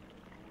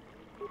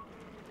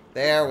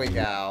 There we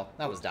go.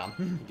 That was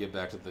dumb. Get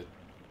back to the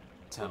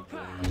temple.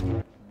 And,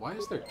 like, why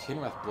is there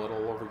Kinrath blood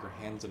all over your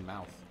hands and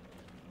mouth?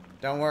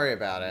 Don't worry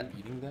about Are it. you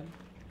eating them?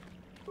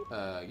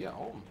 Yeah,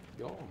 all of them.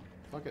 Go all of them.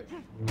 Fuck it.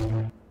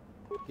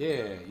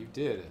 Yeah, you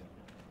did it.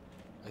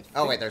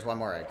 Oh wait, there's one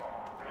more egg.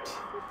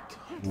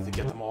 God, to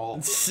get them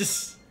all.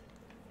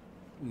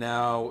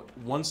 Now,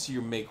 once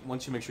you make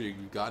sure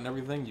you've gotten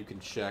everything, you can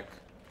check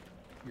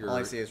your All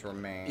I see is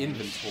remain.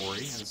 inventory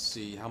and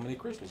see how many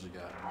crystals you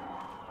got.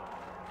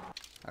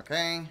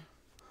 Okay.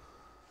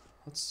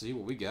 Let's see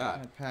what we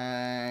got.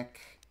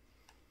 Pack.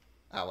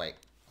 Oh wait,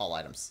 all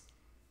items.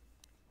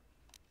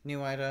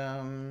 New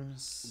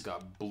items. You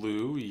got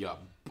blue. You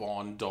got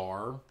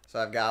Bondar. So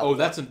I've got. Oh,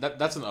 that's an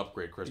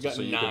upgrade You crystal. got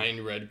so you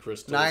 9 red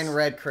crystals. 9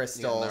 red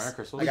crystals. 9 red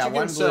crystals. I Which got You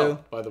 1 can blue,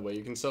 sell, by the way,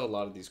 you can sell a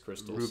lot of these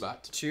crystals.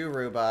 Rubat. 2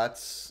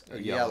 Rubats,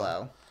 A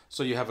yellow.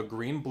 So you have a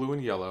green, blue,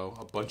 and yellow,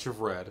 a bunch of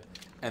red,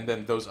 and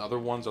then those other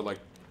ones are like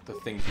the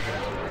things you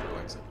can upgrade your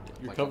lightsaber.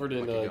 You're Like covered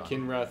in a gun.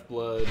 Kinrath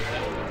blood,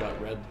 and you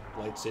got red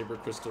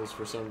lightsaber crystals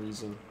for some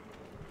reason.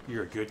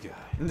 You're a good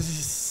guy.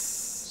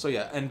 So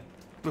yeah, and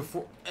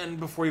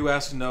before you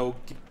ask, no,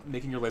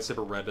 making your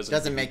lightsaber red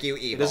doesn't give make you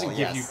It evil. doesn't give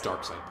yes. you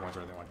dark side points or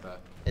anything like that.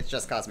 It's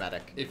just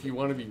cosmetic. If you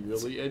want to be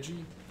really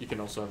edgy, you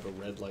can also have a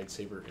red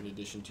lightsaber in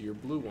addition to your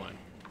blue one.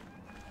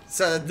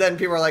 So then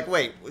people are like,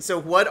 wait, so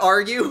what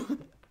are you?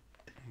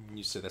 And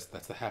you say that's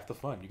the half the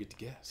fun. You get to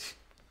guess.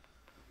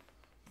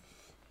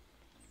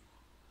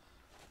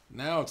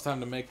 Now it's time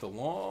to make the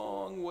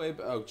long way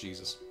back. Oh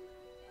Jesus!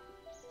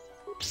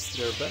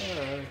 They're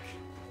back.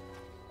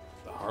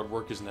 The hard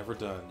work is never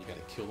done. You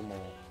gotta kill them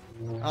all.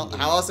 Well,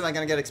 how else am I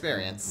going to get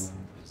experience?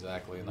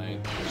 Exactly. And I.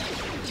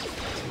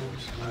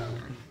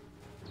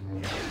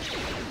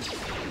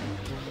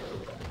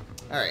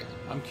 Alright.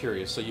 I'm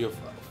curious. So you have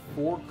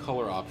 4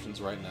 color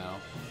options right now.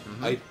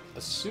 I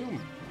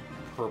assume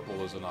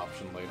purple is an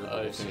option later. But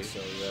I we'll think see.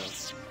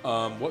 so,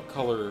 yeah. What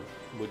color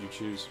would you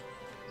choose?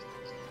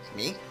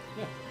 Me?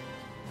 Yeah.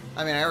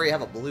 I mean, I already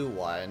have a blue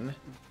one.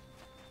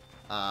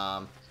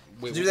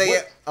 Wait, Do they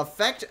what?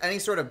 affect any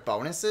sort of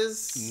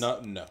bonuses? No.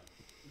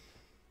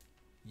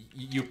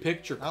 You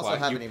picked your I also class.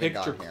 You haven't even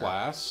picked your gone here.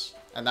 class.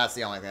 And that's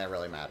the only thing that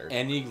really matters.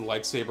 Any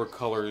lightsaber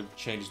color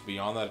changes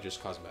beyond that are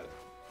just cosmetic.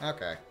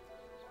 Okay.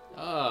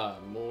 Ah,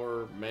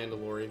 more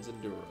Mandalorians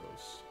and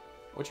Duros.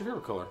 What's your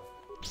favorite color?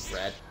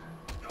 Red.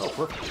 Oh,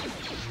 perfect.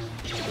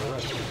 Go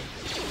red.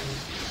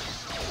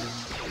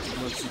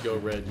 Once you go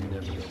red, you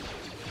never go.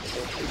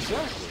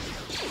 Exactly.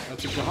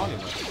 That's what Johanny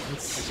meant.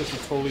 Except she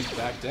totally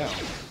backed down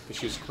because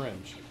she was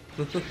cringe.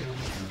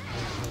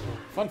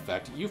 Fun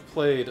fact: you've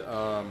played.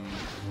 Have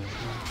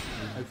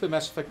you played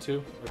Mass Effect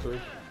 2 or 3?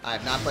 I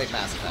have not played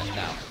Mass Effect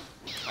now.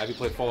 Have you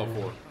played Fallout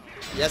 4?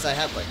 Yes, I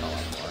have played Fallout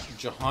 4.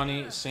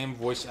 Johanny, same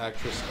voice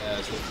actress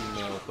as the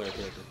female player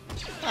character.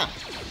 Huh.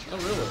 Oh,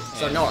 really?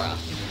 So And- Nora.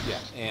 Yeah,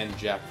 and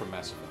Jack from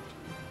Mass Effect.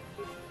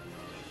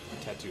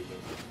 Tattoo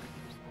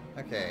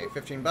though. Okay,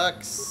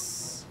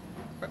 $15.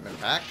 Equipment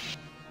pack.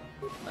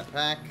 Equipment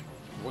pack.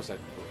 What's that?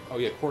 Oh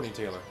yeah, Courtney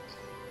Taylor.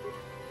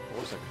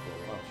 What's that?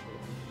 Oh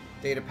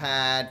shit. Data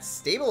pad.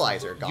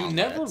 Stabilizer gauntlets. You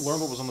never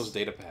learned what was on those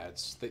data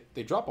pads.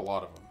 They drop a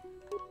lot of them.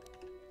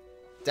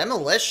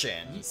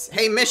 Demolitions.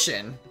 Hey,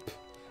 mission.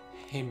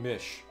 Hey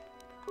Mish.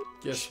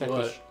 Guess Check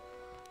what? this-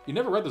 You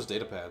never read those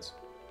data pads.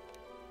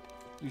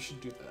 You should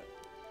do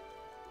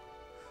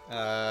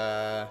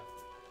that.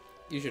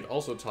 You should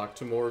also talk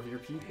to more of your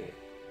people.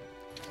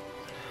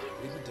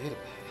 Read the data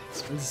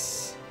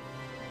pads.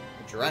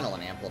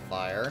 Adrenaline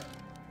amplifier.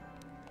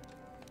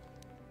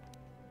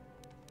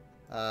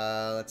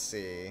 Let's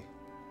see.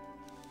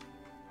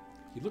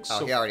 He looks Oh,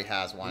 so. he already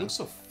has He one. looks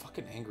so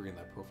fucking angry in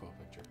that profile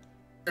picture.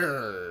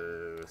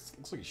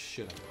 Looks like he's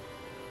shitting.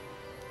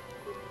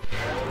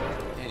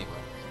 Anyway.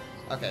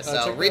 Okay, check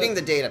so reading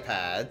that. the data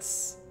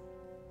pads.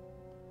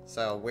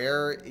 So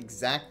where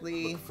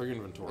exactly? Look for your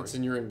inventory. It's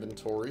in your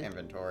inventory.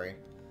 Inventory.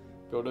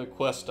 Go to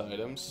quest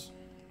items.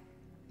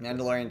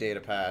 Mandalorian data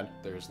pad.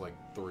 There's like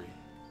 3.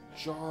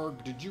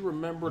 Jarg, did you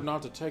remember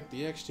not to take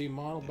the XT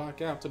model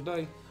back out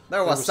today?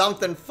 There was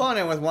something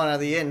funny with one of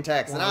the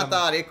intakes, and I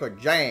thought it could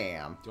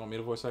jam. Do you want me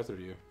to voice act or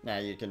do you? Yeah,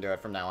 you can do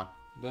it from now on.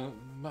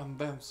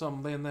 Then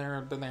something in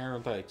there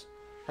and takes.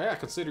 Hey, I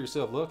consider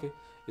yourself lucky.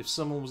 If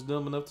someone was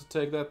dumb enough to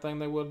take that thing,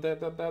 they would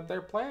have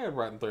their plan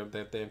right through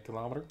that damn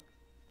kilometer.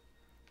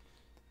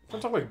 I'm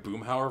talking like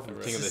Boomhauer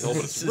from King of the Hill,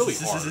 but it's really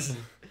hard.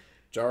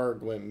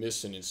 Jarg went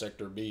missing in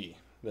Sector B.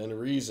 Then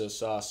Ariza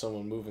saw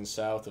someone moving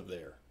south of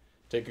there.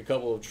 Take a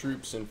couple of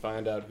troops and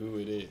find out who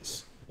it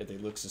is. If they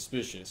look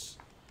suspicious,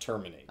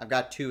 terminate. I've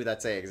got 2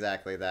 that say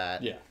exactly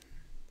that. Yeah.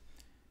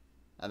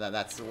 And then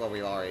that's what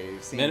we've already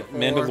seen before.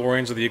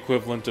 Mandalorians are the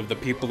equivalent of the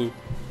people who.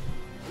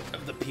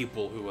 The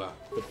people.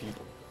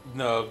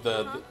 No,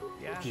 the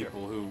Yeah,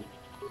 people who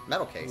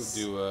Metal case.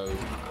 do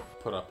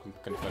put up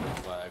Confederate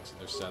flags and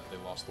they're sad they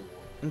lost the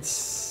war.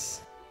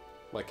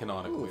 Like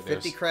canonically, Ooh,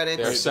 50 they're credits.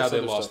 They're Wait, sad that's they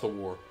other lost stuff. the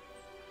war.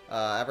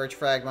 Average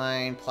frag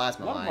mine,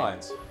 plasma A lot of mine.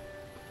 mines.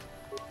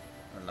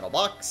 Metal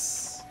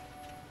box,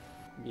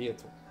 Yeah.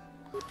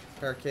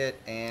 repair kit,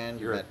 and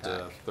You're med at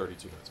pack.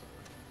 32 minutes.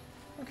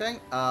 Okay.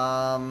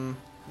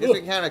 Guess we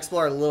can kind of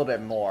explore a little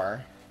bit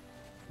more.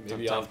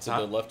 Maybe Time- off to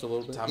time- the left a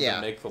little bit. Time Yeah.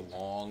 to make the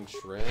long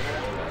shred.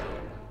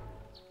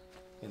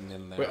 And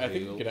then there Wait, I think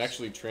you heals. could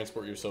actually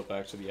transport yourself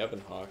back to the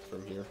Ebonhawk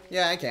from here.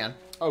 Yeah, I can.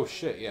 Oh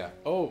shit, yeah.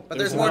 Oh, But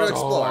there's more to an-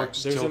 explore.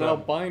 Dogs, There's kill an them.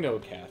 albino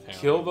Cath Hound.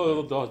 Kill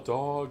the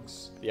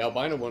dogs. The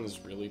albino one is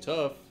really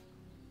tough.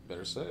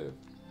 Better save.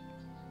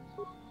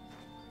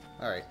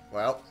 Alright,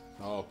 well.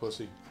 Oh,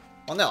 pussy.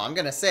 Well, no, I'm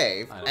gonna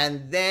save, I know.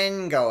 and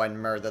then go and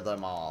murder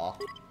them all.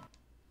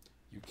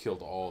 You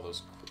killed all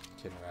those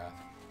Kinrath.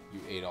 You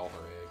ate all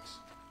their eggs.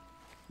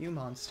 You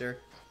monster.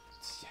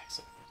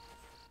 Jackson.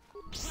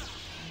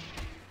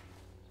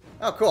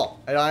 Oh, cool.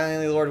 I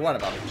only lured one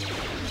of them.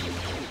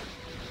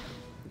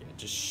 Yeah,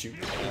 just shoot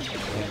the Cath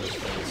Hound. He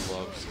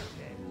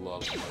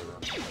loves murder.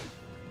 He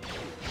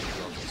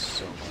loves it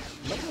so much.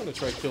 You might want to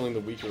try killing the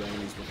weaker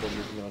enemies before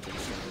moving on to the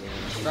stronger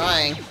ones.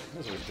 Trying.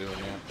 That's what he's doing,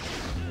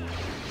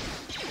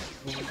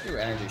 yeah. Ooh,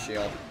 energy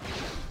shield.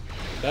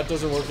 That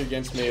doesn't work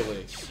against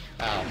melees.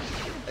 Ow.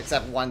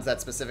 Except ones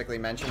that specifically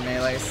mention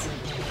melees.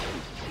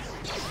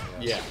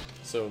 Yeah,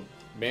 so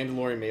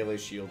Mandalorian melee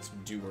shields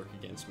do work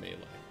against melee.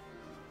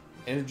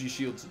 Energy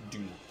shields do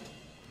not.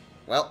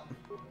 Well,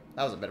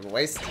 that was a bit of a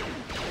waste.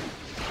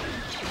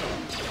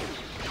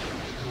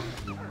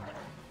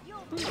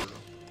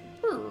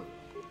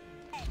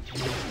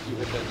 You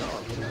hit that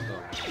dog. Hit that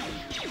dog.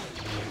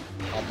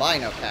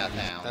 Albino Cath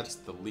Hound. That's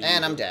the lead.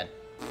 And I'm dead.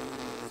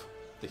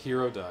 The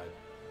hero died.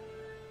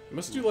 It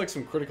must do like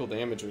some critical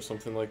damage or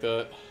something like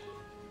that.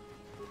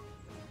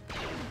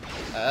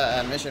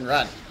 Mission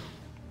run.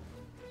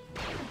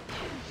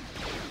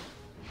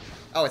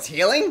 Oh, it's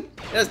healing?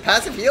 It has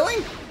passive healing?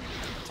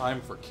 Time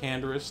for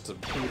Canderous to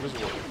prove his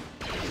worth.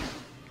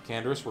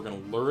 Canderous, we're gonna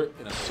lure it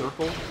in a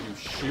circle. You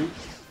shoot.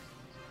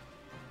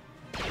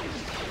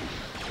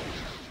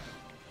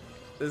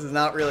 This is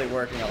not really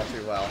working all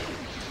too well.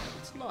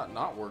 It's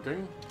not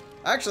working.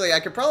 Actually, I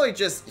could probably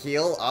just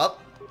heal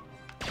up.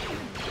 Go.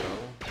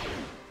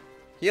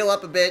 heal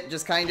up a bit,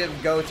 just kind of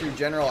go through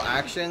general Time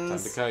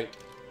actions. to kite.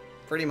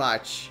 Pretty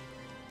much.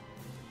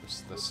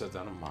 Let's set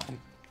down a mine.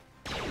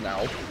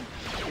 No.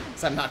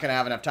 Because I'm not going to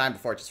have enough time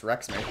before it just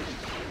wrecks me.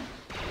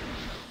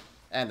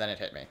 And then it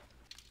hit me.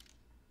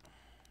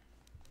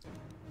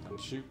 Time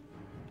to shoot.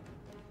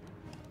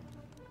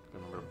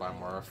 Remember to buy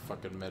more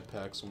fucking med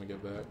packs when we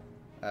get back.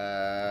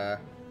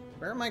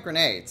 Where are my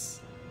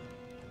grenades?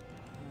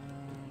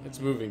 It's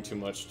moving too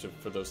much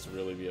for those to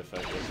really be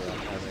effective. I don't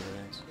have any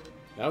grenades.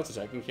 Now it's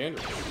attacking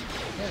Candor.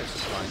 Yeah, it's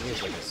just fine. He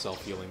has like a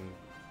self-healing.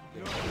 You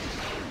know,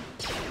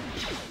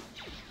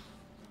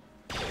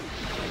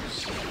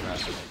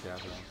 faster than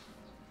Catherine.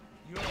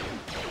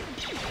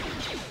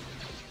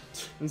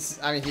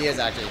 I mean, he is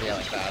actually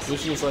healing fast.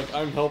 Mission's like,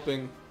 I'm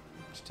helping.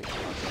 Just take a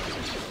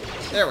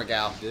lot. There we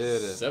go.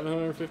 Did it.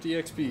 750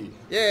 XP.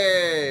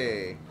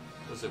 Yay!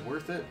 Was it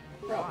worth it?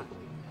 Probably.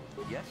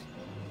 Yes?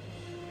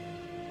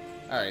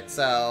 Alright,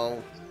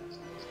 so...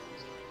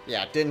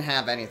 yeah, didn't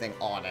have anything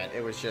on it.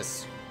 It was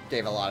just...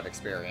 gave a lot of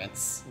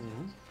experience.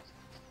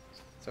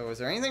 So was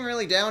there anything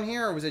really down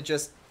here, or was it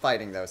just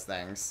fighting those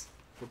things?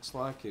 Looks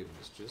like it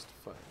was just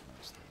fighting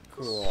those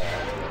things. Cool.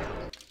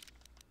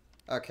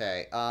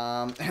 Okay,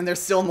 and there's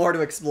still more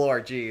to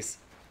explore, jeez.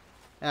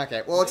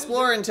 Okay, we'll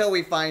explore until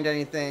we find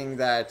anything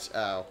that...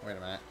 oh, wait a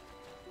minute.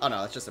 Oh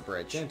no, it's just a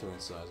bridge.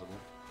 Tantoon's sizable.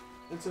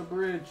 It's a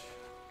bridge.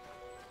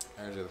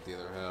 I ended at the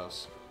other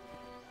house.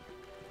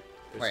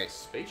 There's Wait. a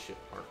spaceship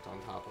parked on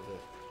top of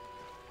it.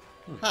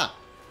 Huh.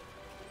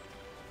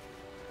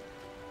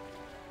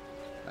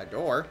 A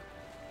door.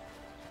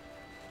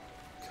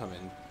 Come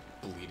in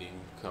bleeding,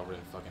 covered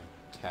in fucking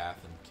Kath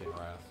and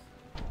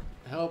Kinrath.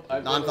 Help!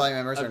 Non-family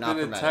members are not I've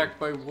been permitted. attacked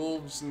by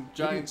wolves and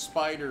giant You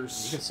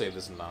spiders. can save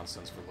this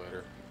nonsense for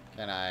later.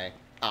 Can I...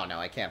 oh no,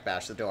 I can't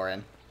bash the door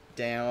in.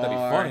 Damn. That'd be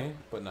funny,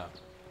 but no.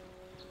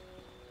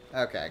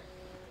 Okay.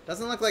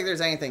 Doesn't look like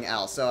there's anything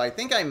else, so I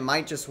think I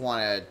might just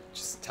want to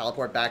just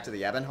teleport back to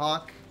the Ebon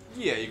Hawk.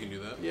 Yeah, you can do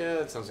that. Yeah,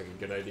 that sounds like a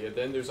good idea.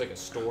 Then there's like a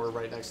store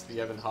right next to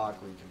the Ebon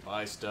Hawk where you can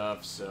buy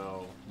stuff,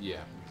 so... Yeah,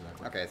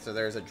 exactly. Okay, so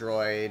there's a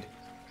droid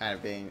kind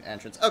of being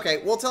entrance.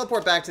 Okay, we'll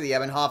teleport back to the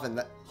Ebon Hawk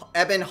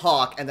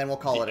and then we'll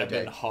call it a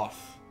day. Ebon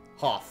Hoth.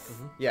 Hoth.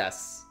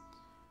 Yes.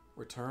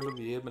 Return to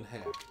the Ibn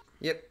Hawk.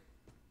 Yep.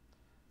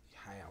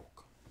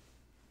 Hawk.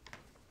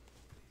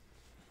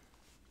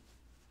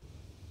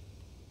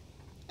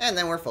 And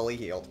then we're fully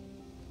healed.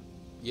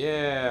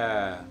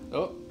 Yeah.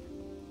 Oh.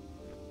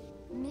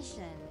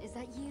 Mission, is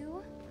that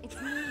you? It's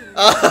me.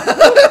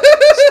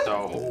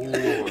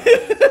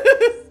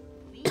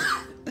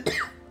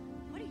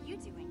 What are you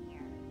doing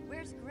here?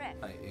 Where's Griff?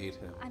 I ate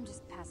him. I'm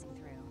just passing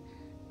through.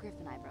 Griff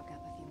and I broke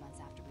up a few months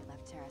after we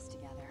left Terrace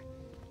together.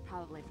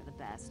 Probably for the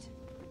best.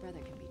 Your brother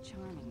can be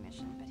charming,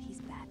 Mission, but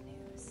he's bad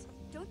news.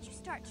 Don't you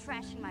start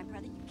trashing my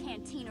brother, you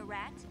cantina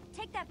rat.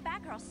 Take that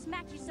back or I'll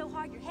smack you so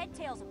hard your head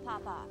tails will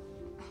pop off.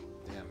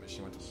 Damn,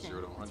 she went from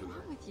 0 to What's 100 wrong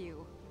there. with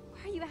you?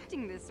 Why are you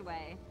acting this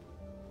way?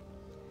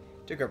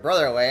 Took her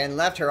brother away and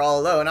left her all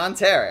alone on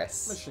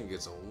Terrace. Mission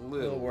gets a A little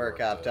little work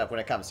worked up when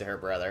it comes to her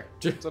brother.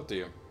 It's up to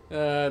you.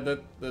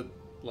 That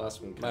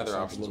last one Neither seems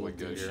option's a little way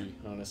good here. douchey,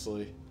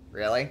 honestly.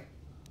 Really?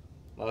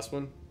 Last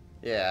one?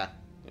 Yeah.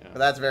 Yeah. But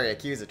that's very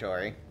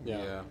accusatory.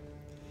 Yeah.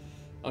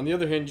 On the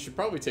other hand, you should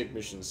probably take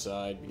Mission's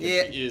side because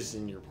Yeah. she is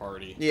in your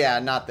party. Yeah,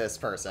 not this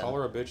person. Call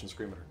her a bitch and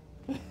scream at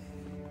her.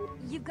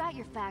 You've got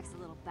your facts a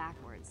little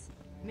backwards.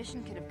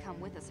 Mission could have come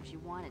with us if she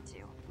wanted to.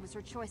 It was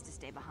her choice to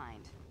stay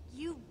behind.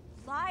 You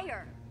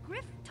liar!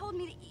 Griff told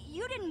me that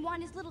you didn't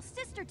want his little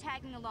sister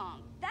tagging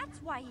along.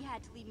 That's why he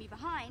had to leave me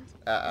behind. Is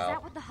Uh-oh.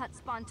 that what the Hutt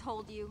spawn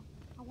told you?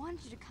 I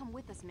wanted you to come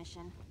with us,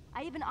 Mission.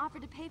 I even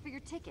offered to pay for your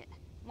ticket.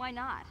 Why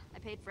not? I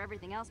paid for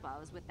everything else while I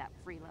was with that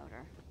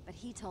freeloader. But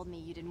he told me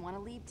you didn't want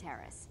to leave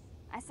Terrace.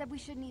 I said we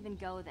shouldn't even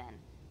go then.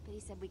 But he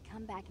said we'd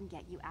come back and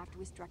get you after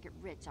we struck it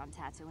rich on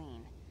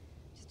Tatooine.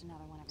 Just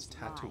another one of his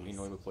Tatooine, lies.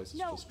 only the place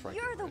No, still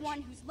striking you're the rich.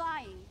 one who's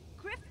lying.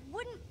 Griff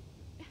wouldn't...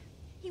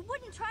 He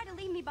wouldn't try to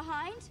leave me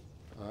behind.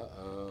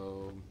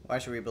 Uh-oh. Why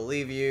should we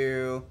believe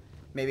you?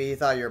 Maybe he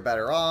thought you were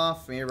better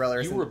off. Maybe your brother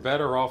You isn't... were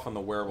better off on the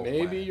wearable Maybe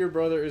planet. your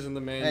brother isn't the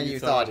man and you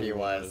thought he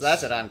was.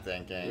 That's what I'm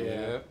thinking.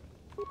 Yeah.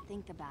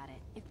 Think about it.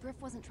 If Griff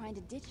wasn't trying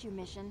to ditch you,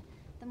 Mission,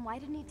 then why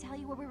didn't he tell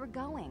you where we were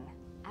going?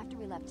 After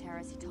we left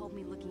Terrace, he told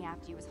me looking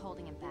after you was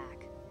holding him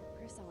back.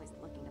 Griff's always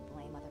looking to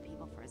blame other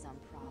people for his own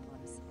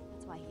problems.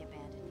 That's why he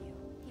abandoned you.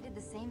 He did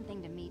the same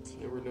thing to me, too.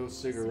 There were no As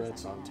soon as I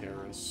cigarettes on met him,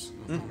 Terrace.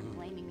 he started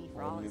blaming me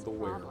for all Only his the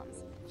problems.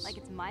 werewolves. Like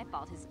it's my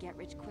fault his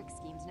get-rich-quick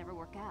schemes never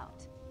work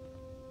out.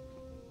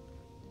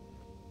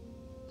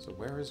 So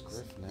where is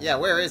Griff now? Yeah,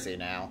 where is he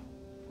now?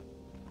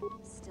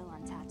 Still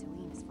on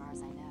Tatooine, as far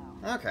as I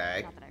know.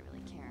 Okay. Not that I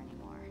really care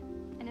anymore.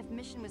 And if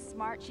Mission was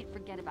smart, she'd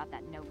forget about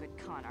that no-good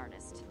con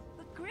artist.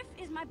 But Griff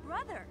is my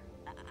brother.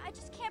 I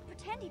just can't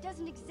pretend he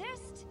doesn't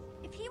exist.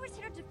 If he was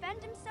here to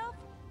defend himself,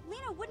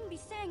 Lena wouldn't be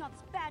saying all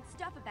this bad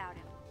stuff about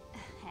him.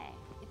 Hey,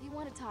 if you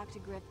want to talk to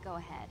Griff, go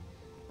ahead.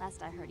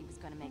 Last I heard, he was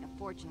going to make a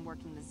fortune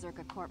working the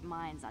Zerka Corp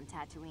mines on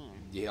Tatooine.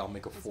 Yeah, I'll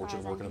make a As far fortune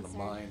as I'm working in the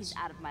concerned, mines. He's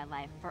out of my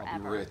life I'll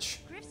forever. be rich.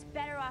 Griff's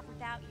better off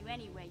without you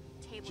anyway,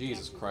 you table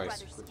Jesus dancing,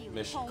 Christ. brother-stealing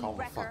Mission, home calm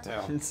the fuck wrecker.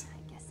 down. I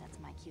guess that's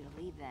my cue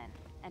to leave then.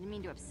 I didn't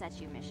mean to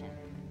upset you, Mission.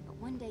 But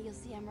one day you'll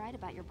see I'm right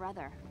about your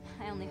brother.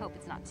 I only hope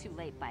it's not too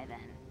late by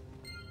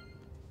then.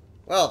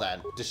 Well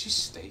then. Does she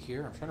stay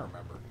here? I'm trying to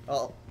remember.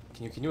 Well,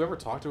 Can you ever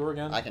talk to her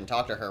again? I can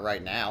talk to her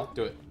right now.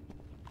 Do it.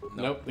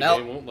 Nope, the Nope.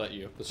 game won't let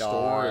you. The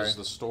Darn.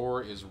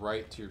 store is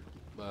right to your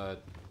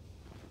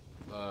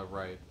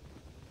right.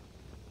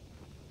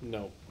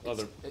 No,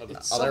 other.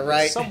 It's Other some-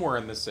 right? somewhere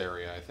in this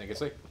area. I think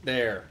it's like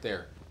There.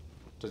 to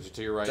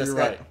your right. Just You're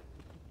got- right.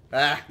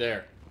 Ah,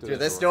 There. through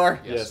this door?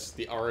 Yes,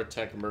 the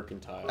Aratech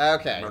Mercantile.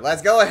 Okay,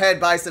 let's go ahead,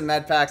 buy some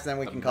med packs, and then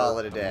we can call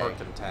it a day.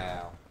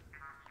 Mercantile.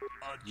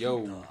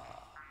 Yo.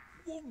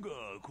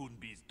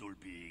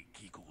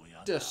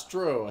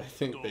 Destro, I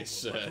think they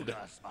said.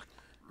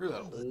 You're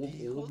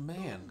that old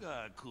man.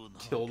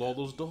 Killed all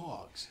those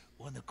dogs.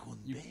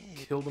 You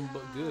killed them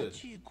but good.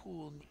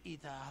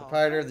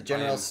 Proprietor of the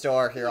general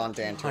store here on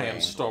I am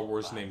Dantooine. Star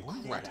Wars named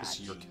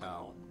Kratos, your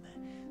cow.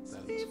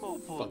 That is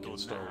fucking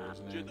Star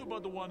Wars name.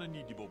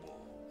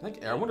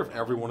 I wonder if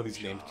every one of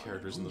these named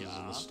characters in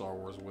the Star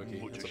Wars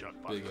wiki. It's a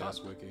big ass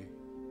wiki.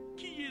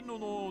 You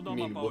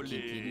mean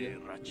Wikipedia?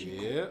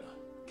 Yeah.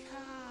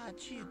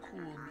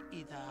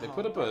 They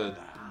put up an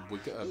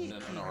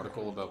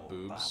article about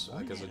boobs,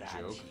 like as a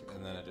joke,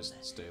 and then it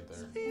just stayed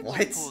there.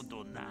 What?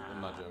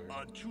 I'm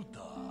not joking.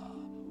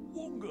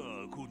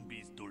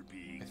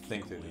 I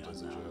think they did it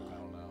as a joke. I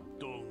don't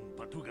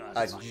know.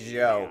 A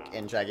joke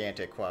in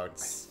gigantic I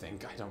quotes.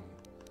 think I don't.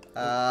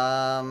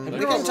 We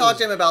can talk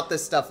to him about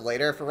this stuff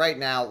later. For right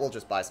now, we'll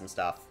just buy some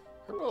stuff.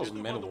 What about those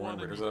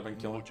Mandalorian raiders that I've been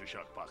killing?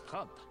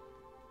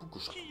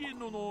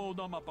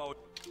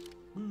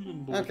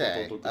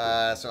 Okay,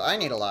 so I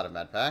need a lot of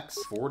med packs.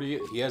 40.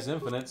 He has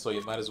infinite, so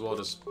you might as well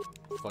just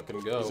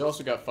fucking go. He's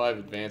also got 5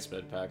 advanced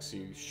med packs, so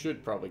you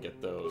should probably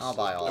get those. I'll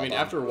buy all I mean, of them.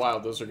 after a while,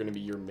 those are going to be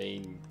your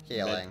main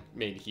Healing.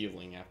 main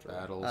healing after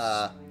Battles.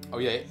 Uh, oh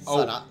yeah.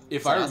 Sana- Oh,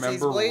 if I Sanasi's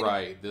remember blade?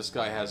 right, this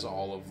guy has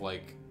all of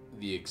like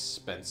the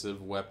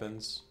expensive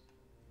weapons.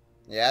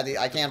 Yeah,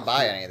 I can't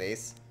buy any of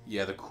these.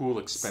 Yeah, the cool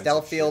expensive.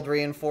 Stealth field shit.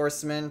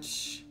 reinforcement,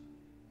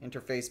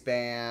 interface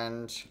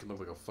band, You can look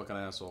like a fucking a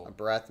asshole.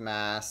 breath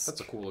mask.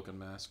 That's a cool looking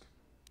mask.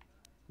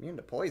 Immune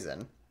to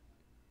poison.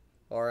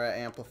 Aura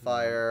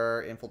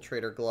amplifier,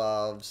 infiltrator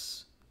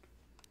gloves,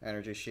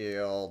 energy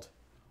shield.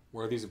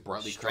 Where are these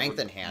brightly Strength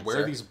covered? enhancer.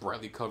 Where are these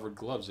brightly covered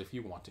gloves if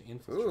you want to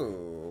infiltrate?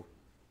 Ooh.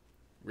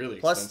 Really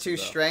Plus expensive, 2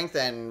 though. strength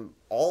and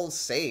all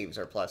saves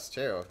are plus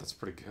 2. That's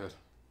pretty good.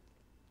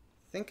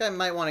 Think I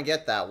might want to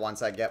get that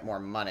once I get more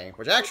money.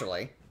 Which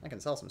actually, I can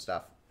sell some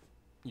stuff.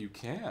 You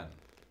can.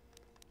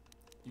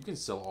 You can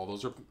sell all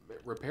those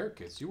repair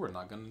kits. You are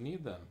not going to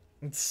need them.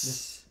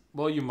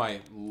 Well, you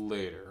might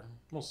later.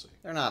 We'll see.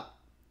 They're not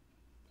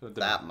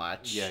that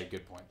much. Yeah,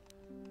 good point.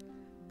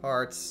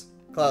 Parts.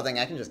 Clothing,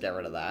 I can just get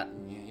rid of that.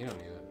 Yeah, you don't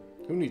need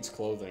it. Who needs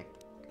clothing?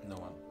 No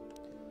one.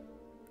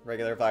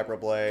 Regular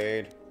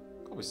vibroblade.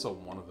 Probably sell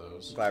one of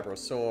those. Vibro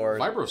sword.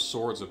 Vibro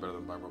swords are better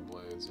than vibro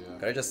blades, yeah.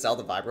 Could I just sell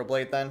the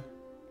vibroblade then?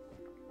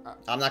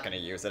 I'm not going to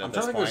use it I'm at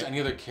trying this to think if point. there's any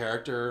other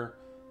character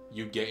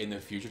you get in the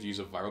future to use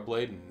a vibro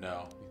blade.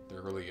 No,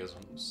 there really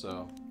isn't.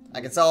 So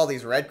I can sell all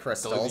these red they'll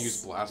crystals. either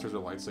use blasters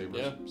or lightsabers.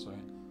 Yeah.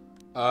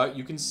 So,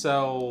 you can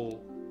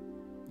sell.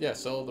 Yeah,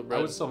 sell the red.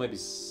 I would sell maybe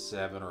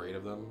 7 or 8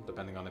 of them,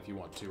 depending on if you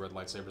want 2 red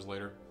lightsabers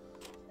later.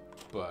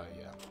 But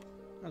yeah.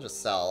 I'll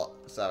just sell.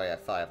 So we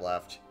have 5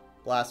 left.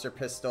 Blaster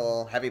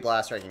pistol. Heavy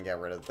blaster, I can get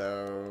rid of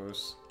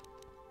those.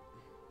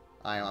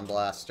 Ion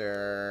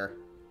blaster.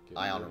 Give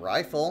Ion it a-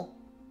 rifle.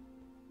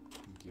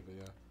 Give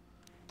it,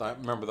 yeah.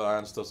 Remember, the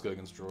ion's still good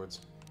against droids.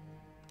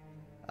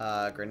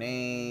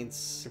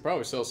 Grenades. You could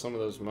probably sell some of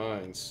those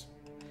mines.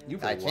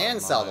 You've I a lot can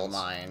of sell the mines.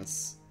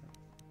 mines.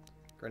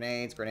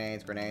 Grenades,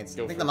 grenades, grenades.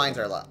 Go I think for the it. mines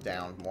are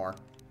down more.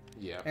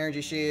 Yeah.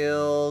 Energy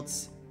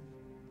shields.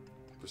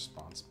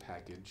 Response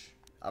package.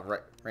 A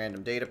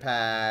random data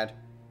pad.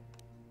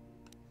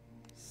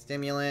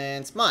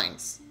 Stimulants.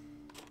 Mines.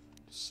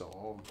 Just sell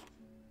all of them.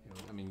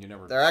 You know, I mean, you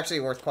never They're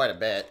actually worth quite a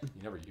bit.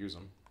 use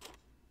them.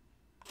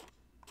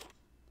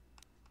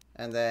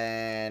 And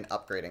then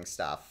upgrading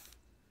stuff.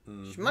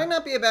 Which might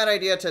not be a bad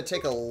idea to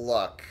take a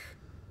look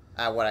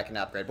at what I can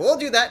upgrade. But we'll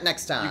do that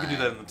next time. You can do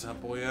that in the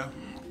temple, yeah.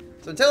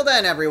 So until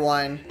then,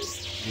 everyone,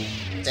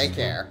 take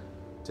care.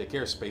 Take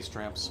care, space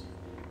tramps.